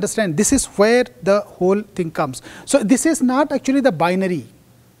can understand this is where the whole thing comes. So this is not actually the binary.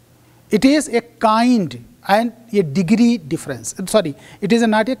 It is a kind and a degree difference. Sorry, it is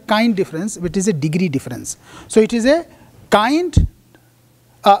not a kind difference, it is a degree difference. So it is a kind,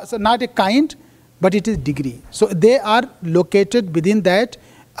 so not a kind, but it is degree. So they are located within that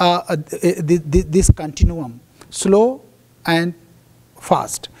this continuum, slow and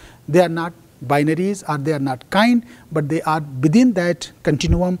fast. They are not binaries, or they are not kind, but they are within that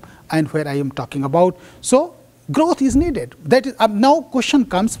continuum, and where I am talking about. So growth is needed. That is now question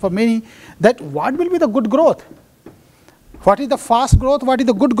comes for many, that what will be the good growth? What is the fast growth? What is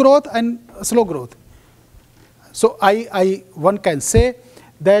the good growth and slow growth? So one can say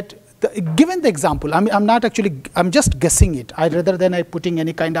that given the example, I'm not actually, I'm just guessing it, rather than I putting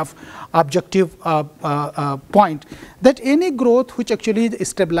any kind of objective point, that any growth which actually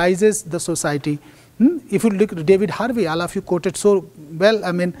stabilizes the society. If you look at David Harvey, all of you quoted so well.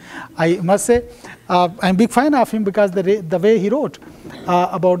 I mean, I must say, I'm a big fan of him because the way he wrote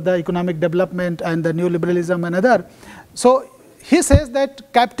about the economic development and the neoliberalism and other. So he says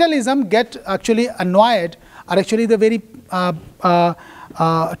that capitalism get actually annoyed, or actually the very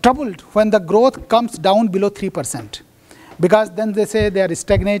troubled when the growth comes down below 3%, because then they say they are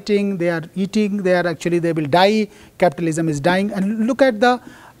stagnating, they are eating, they will die, capitalism is dying. And look at the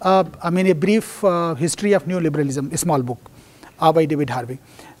I mean a brief history of neoliberalism, a small book by David Harvey.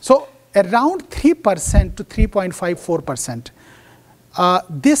 So around 3% to 3.54%,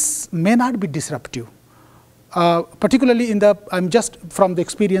 this may not be disruptive, particularly in the, I'm just from the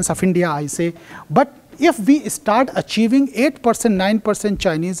experience of India I say, but if we start achieving 8%, 9%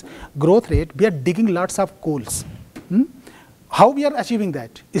 Chinese growth rate, we are digging lots of coals. How we are achieving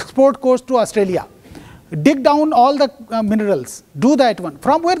that? Export coast to Australia. Dig down all the minerals. Do that one.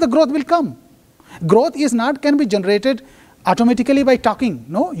 From where the growth will come? Growth is not can be generated automatically by talking.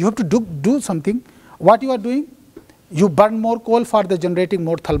 No, you have to do something. What you are doing? You burn more coal for the generating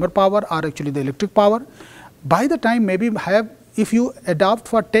more thermal power or actually the electric power. By the time maybe if you adopt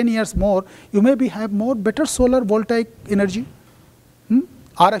for 10 years more, you maybe have more better solar voltaic energy.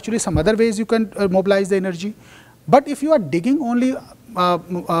 Or actually some other ways you can mobilize the energy. But if you are digging only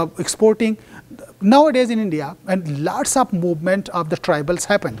exporting, nowadays in India, and lots of movement of the tribals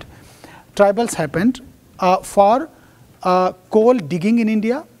happened. Tribals happened for coal digging in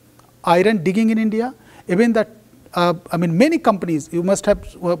India, iron digging in India, even that, I mean many companies, you must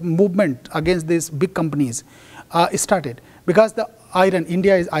have movement against these big companies started. Because the iron,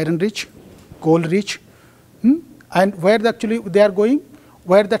 India is iron rich, coal rich, and where actually they are going,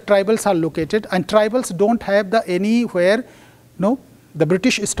 where the tribals are located, and tribals don't have the anywhere, no, the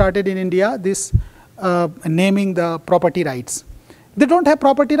British started in India this naming the property rights. They don't have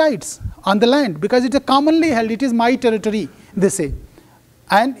property rights on the land because it is commonly held, it is my territory, they say.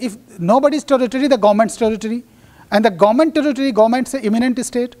 And if nobody's territory, the government's territory, and the government territory, government say eminent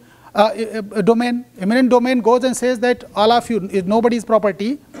state, domain, eminent domain goes and says that all of you is nobody's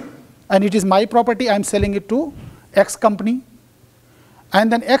property and it is my property, I am selling it to X company, and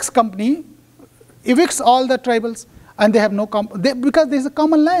then X company evicts all the tribals and they have no, because there is a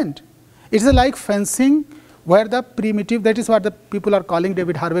common land. It is like fencing where the primitive, that is what the people are calling,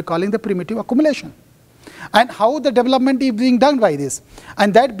 David Harvey calling the primitive accumulation. And how the development is being done by this,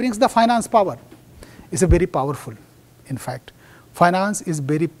 and that brings the finance power. It's a very powerful, in fact. Finance is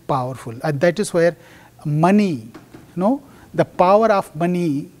very powerful, and that is where money, the power of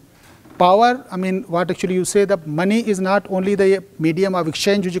money, power, I mean what actually you say, the money is not only the medium of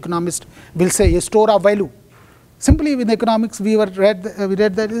exchange which economists will say a store of value. Simply in economics we read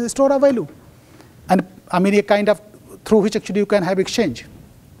that is a store of value, and I mean a kind of through which actually you can have exchange.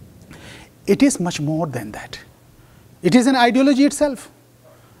 It is much more than that. It is an ideology itself.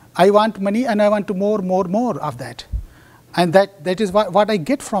 I want money and I want to more of that. And that is what I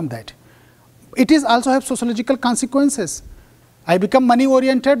get from that. It is also have sociological consequences. I become money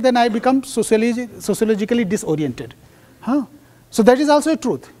oriented, then I become sociologically disoriented. So that is also a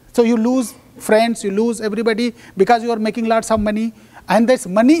truth. So you lose friends, you lose everybody because you are making lots of money, and this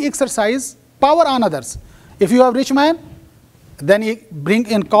money exercise power on others. If you have rich man, then you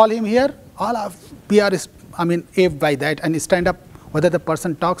bring and call him here, all of PR is, I mean, awed by that and stand up whether the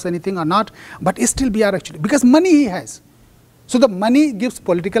person talks anything or not, but still we are actually, because money he has. So the money gives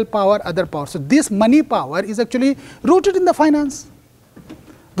political power, other power. So this money power is actually rooted in the finance.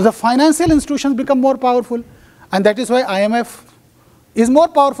 The financial institutions become more powerful, and that is why IMF is more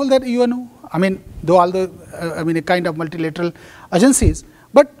powerful than UNO. I mean, though all the, I mean, a kind of multilateral agencies,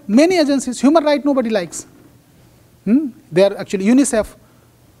 but many agencies, human rights nobody likes. They are actually UNICEF.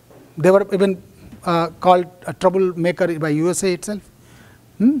 They were even called a troublemaker by USA itself.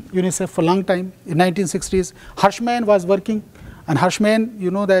 UNICEF for a long time. In 1960s, Hirschman was working, and Hirschman,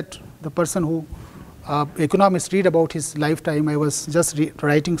 you know that the person who economists read about his lifetime. I was just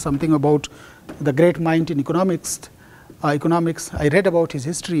writing something about the great mind in economics. I read about his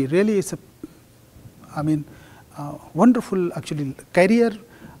history. Really, it's a, I mean, wonderful actually career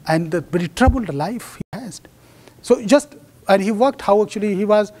and the very troubled life he has. So just, and he worked how actually he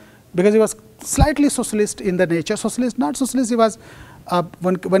was, because he was slightly socialist in the nature, socialist, not socialist, he was,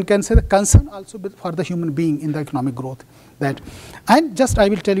 one can say the concern also for the human being in the economic growth. That, and just I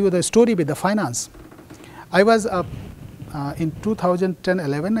will tell you the story with the finance. I was in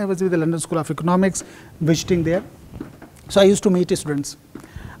 2010-11, I was with the London School of Economics, visiting there. So I used to meet students.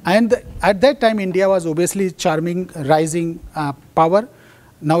 And at that time, India was obviously charming, rising power.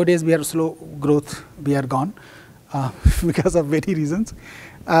 Nowadays, we are slow growth, we are gone because of many reasons.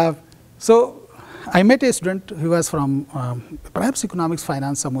 So I met a student who was from perhaps economics,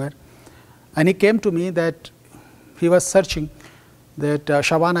 finance somewhere. And he came to me that he was searching that,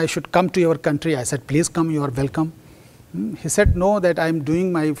 Shaban, I should come to your country. I said, please come, you are welcome. He said, no, that I am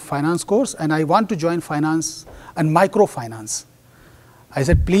doing my finance course and I want to join finance and microfinance. I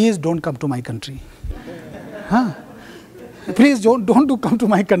said, please don't come to my country. Please don't come to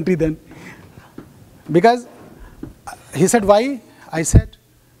my country then. Because he said, why? I said,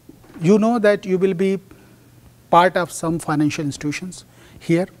 you know that you will be part of some financial institutions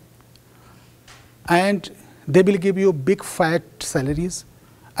here, and they will give you big fat salaries,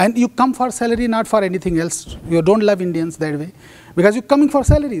 and you come for salary, not for anything else. You don't love Indians that way, because you're coming for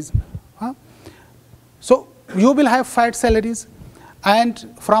salaries. So you will have fat salaries,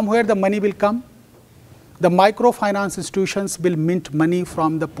 and from where the money will come? the microfinance institutions will mint money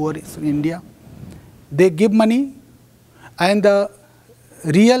from the poor in India. They give money, and the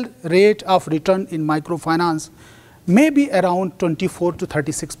real rate of return in microfinance may be around 24 to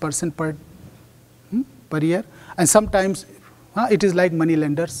 36% per year, and sometimes it is like money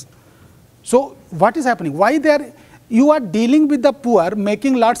lenders. So what is happening? Why you are dealing with the poor,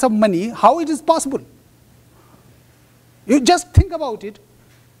 making lots of money? How it is possible? You just think about it.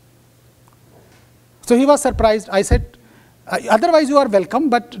 So he was surprised. I said, otherwise you are welcome,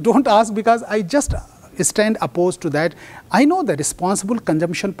 but don't ask, because I just stand opposed to that. I know that responsible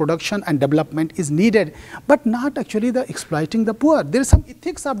consumption, production and development is needed, but not actually the exploiting the poor. There is some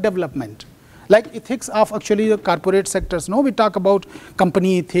ethics of development, like ethics of actually the corporate sectors. No, we talk about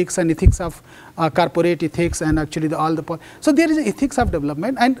company ethics and ethics of corporate ethics and actually all the poor. So there is ethics of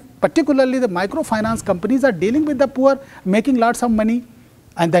development, and particularly the microfinance companies are dealing with the poor, making lots of money,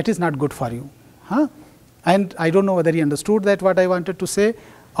 and that is not good for you. And I don't know whether he understood that what I wanted to say,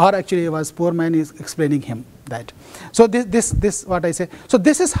 or actually it was poor man is explaining him that. So this what I say. So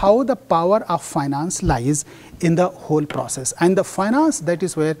this is how the power of finance lies in the whole process. And the finance, that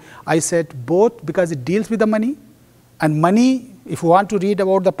is where I said both, because it deals with the money, and money, if you want to read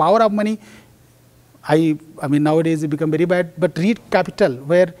about the power of money, I mean nowadays it become very bad, but read Capital,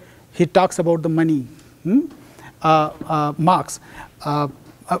 where he talks about the money, Marx.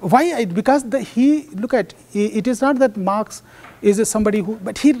 Why? Because he look at it is not that Marx is somebody who,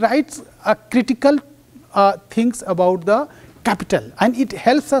 but he writes critical things about the capital, and it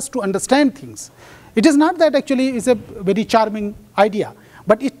helps us to understand things. It is not that actually is a very charming idea,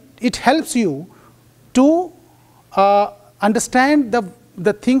 but it helps you to understand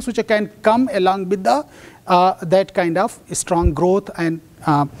the things which can come along with the that kind of strong growth and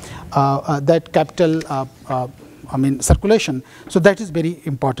that capital circulation. So that is very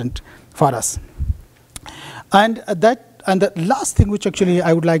important for us. And the last thing which actually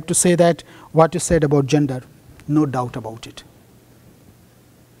I would like to say, that what you said about gender, no doubt about it.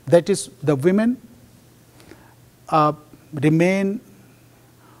 That is, the women remain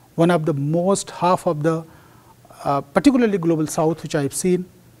one of the most, half of the particularly global south, which I have seen,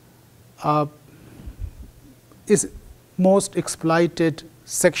 is most exploited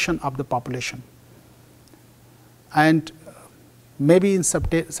section of the population. And maybe in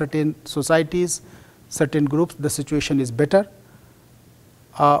certain societies, certain groups, the situation is better,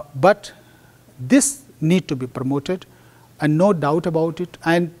 but this need to be promoted, and no doubt about it.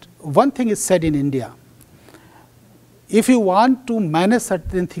 And one thing is said in India, if you want to manage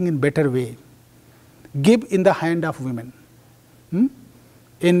certain thing in better way, give in the hand of women.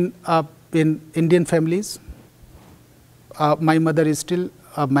 In Indian families, my mother is still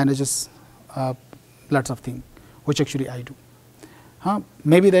manages lots of things, which actually I do.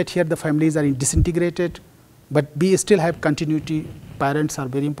 Maybe that here the families are disintegrated, but we still have continuity. Parents are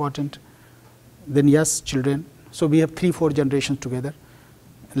very important. Then yes, children. So we have 3-4 generations together,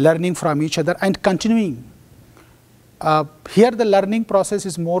 learning from each other and continuing. Here the learning process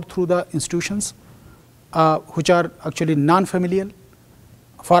is more through the institutions, which are actually non-familial.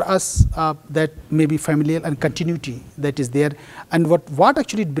 For us, that may be familial, and continuity that is there. And what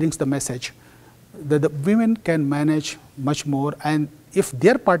actually brings the message, that the women can manage much more, and if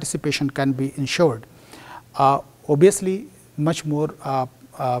their participation can be ensured, obviously much more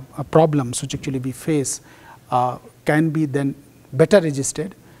problems which actually we face can be then better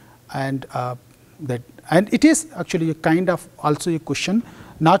registered, and it is actually a kind of also a question,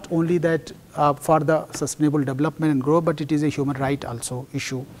 not only that for the sustainable development and growth, but it is a human right also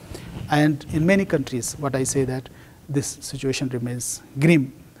issue. And in many countries, what I say, that this situation remains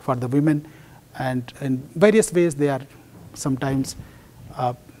grim for the women, and in various ways they are sometimes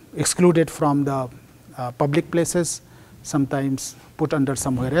excluded from the public places, sometimes put under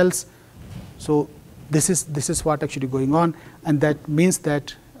somewhere else. So this is what actually going on, and that means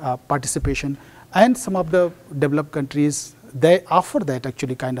that participation, and some of the developed countries, they offer that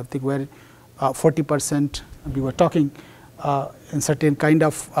actually kind of thing, where 40% we were talking in certain kind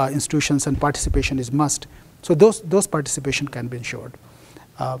of institutions, and participation is must. So those participation can be ensured.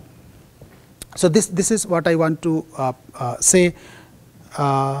 So this is what I want to say.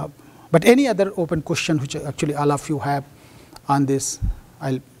 But any other open question which actually all of you have on this,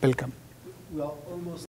 I'll welcome. We are almost